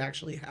see what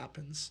actually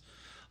happens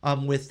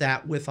with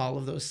that, with all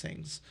of those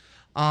things.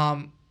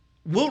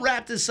 We'll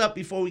wrap this up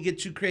before we get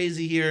too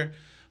crazy here.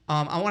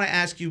 I want to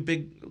ask you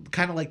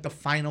kind of like the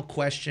final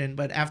question,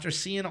 but after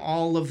seeing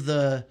all of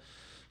the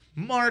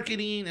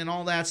marketing and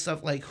all that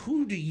stuff, like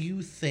who do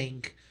you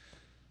think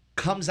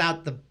comes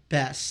out the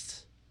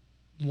best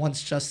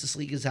once Justice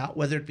League is out,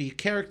 whether it be a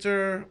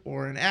character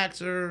or an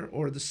actor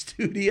or the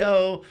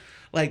studio?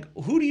 Like,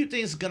 who do you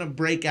think is going to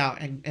break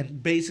out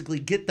and basically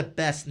get the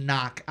best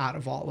knock out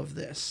of all of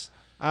this?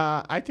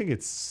 I think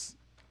it's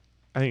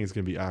going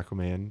to be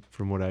Aquaman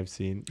from what I've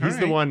seen. He's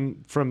the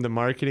one from the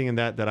marketing and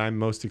that I'm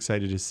most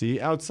excited to see,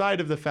 outside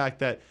of the fact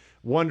that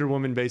Wonder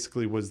Woman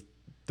basically was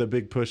the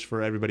big push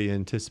for everybody to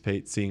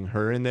anticipate seeing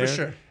her in there. For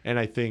sure. And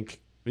I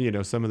think,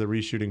 some of the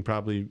reshooting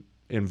probably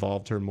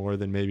involved her more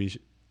than maybe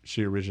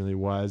she originally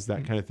was,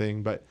 that kind of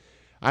thing. But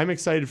I'm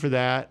excited for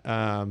that.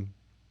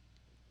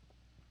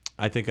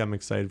 I think I'm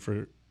excited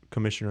for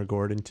Commissioner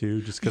Gordon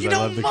too, just because I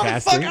love the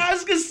casting. I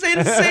was gonna say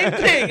the same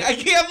thing. I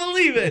can't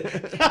believe it.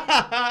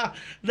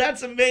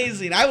 That's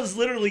amazing. I was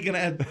literally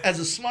gonna, as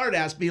a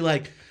smartass, be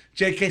like,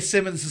 J.K.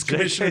 Simmons is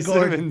Commissioner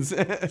Gordon.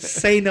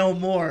 Say no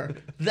more.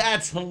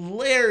 That's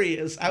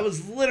hilarious. I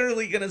was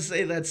literally gonna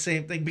say that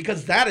same thing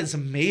because that is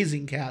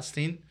amazing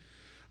casting.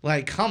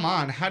 Like, come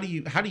on, how do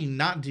you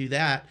not do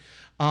that?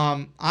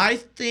 I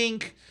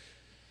think,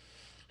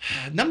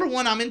 number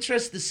one, I'm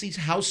interested to see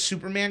how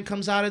Superman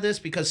comes out of this,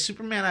 because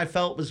Superman, I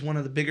felt, was one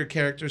of the bigger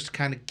characters to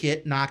kind of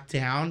get knocked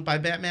down by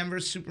Batman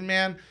vs.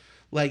 Superman.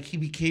 Like, he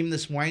became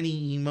this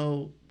whiny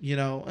emo,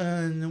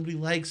 nobody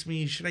likes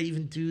me. Should I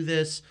even do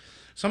this?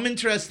 So I'm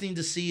interested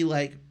to see,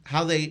 like,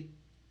 how they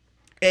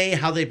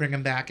bring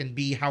him back, and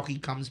B, how he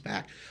comes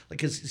back.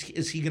 Like,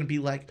 is he going to be,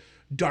 like,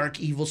 dark,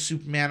 evil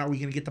Superman? Are we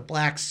going to get the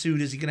black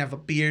suit? Is he going to have a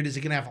beard? Is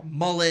he going to have a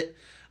mullet?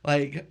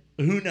 Like,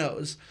 who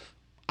knows?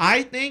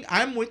 I think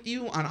I'm with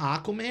you on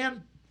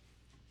Aquaman.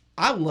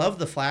 I love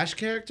the Flash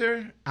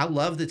character. I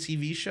love the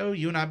TV show.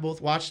 You and I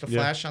both watched The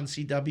Flash on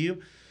CW.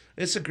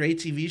 It's a great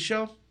TV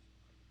show.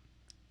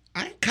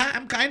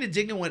 I'm kind of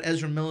digging what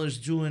Ezra Miller's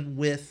doing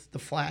with the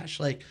Flash.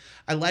 Like,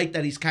 I like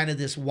that he's kind of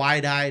this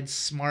wide-eyed,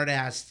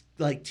 smart-ass,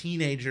 like,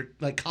 teenager,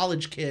 like,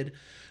 college kid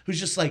who's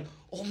just like,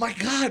 oh, my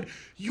God,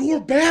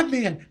 you're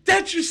Batman.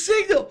 That's your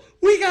signal.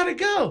 We got to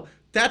go.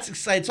 That's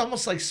exciting. It's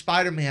almost like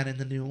Spider-Man in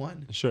the new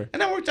one. Sure.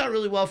 And that worked out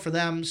really well for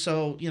them.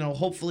 So,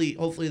 hopefully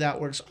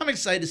that works. I'm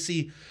excited to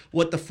see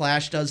what the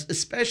Flash does,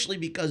 especially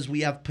because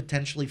we have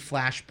potentially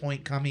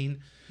Flashpoint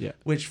coming. Yeah.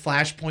 Which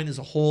Flashpoint is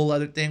a whole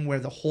other thing where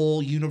the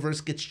whole universe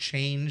gets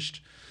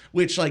changed.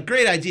 Which, like,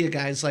 great idea,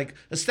 guys. Like,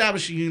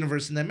 establish a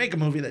universe and then make a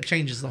movie that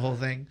changes the whole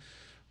thing.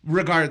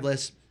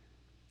 Regardless,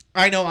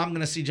 I know I'm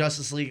going to see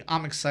Justice League.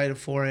 I'm excited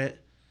for it.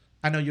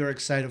 I know you're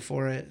excited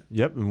for it.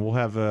 Yep, and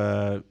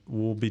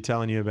we'll be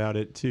telling you about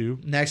it too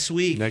next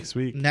week. Next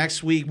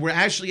week, we're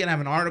actually gonna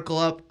have an article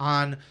up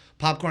on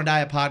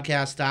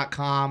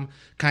popcorndietpodcast.com,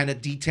 kind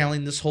of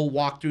detailing this whole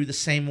walkthrough the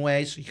same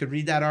way. So you can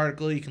read that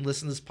article, you can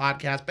listen to this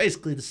podcast,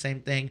 basically the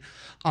same thing.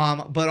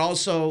 But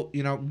also,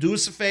 do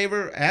us a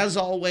favor, as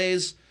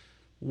always,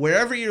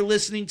 wherever you're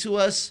listening to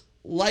us,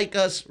 like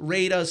us,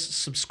 rate us,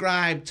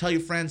 subscribe, tell your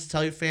friends,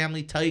 tell your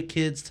family, tell your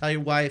kids, tell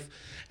your wife,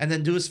 and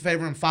then do us a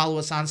favor and follow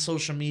us on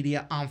social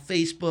media on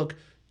Facebook,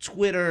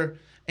 Twitter,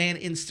 and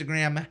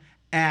Instagram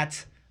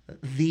at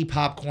The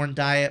Popcorn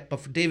Diet.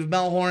 But for David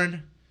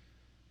Melhorn,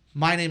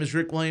 my name is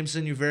Rick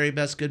Williamson, your very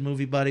best good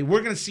movie buddy.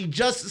 We're going to see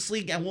Justice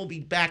League, and we'll be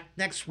back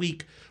next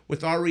week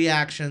with our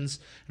reactions,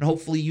 and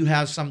hopefully you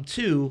have some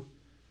too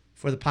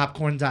for The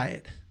Popcorn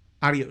Diet.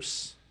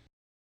 Adios.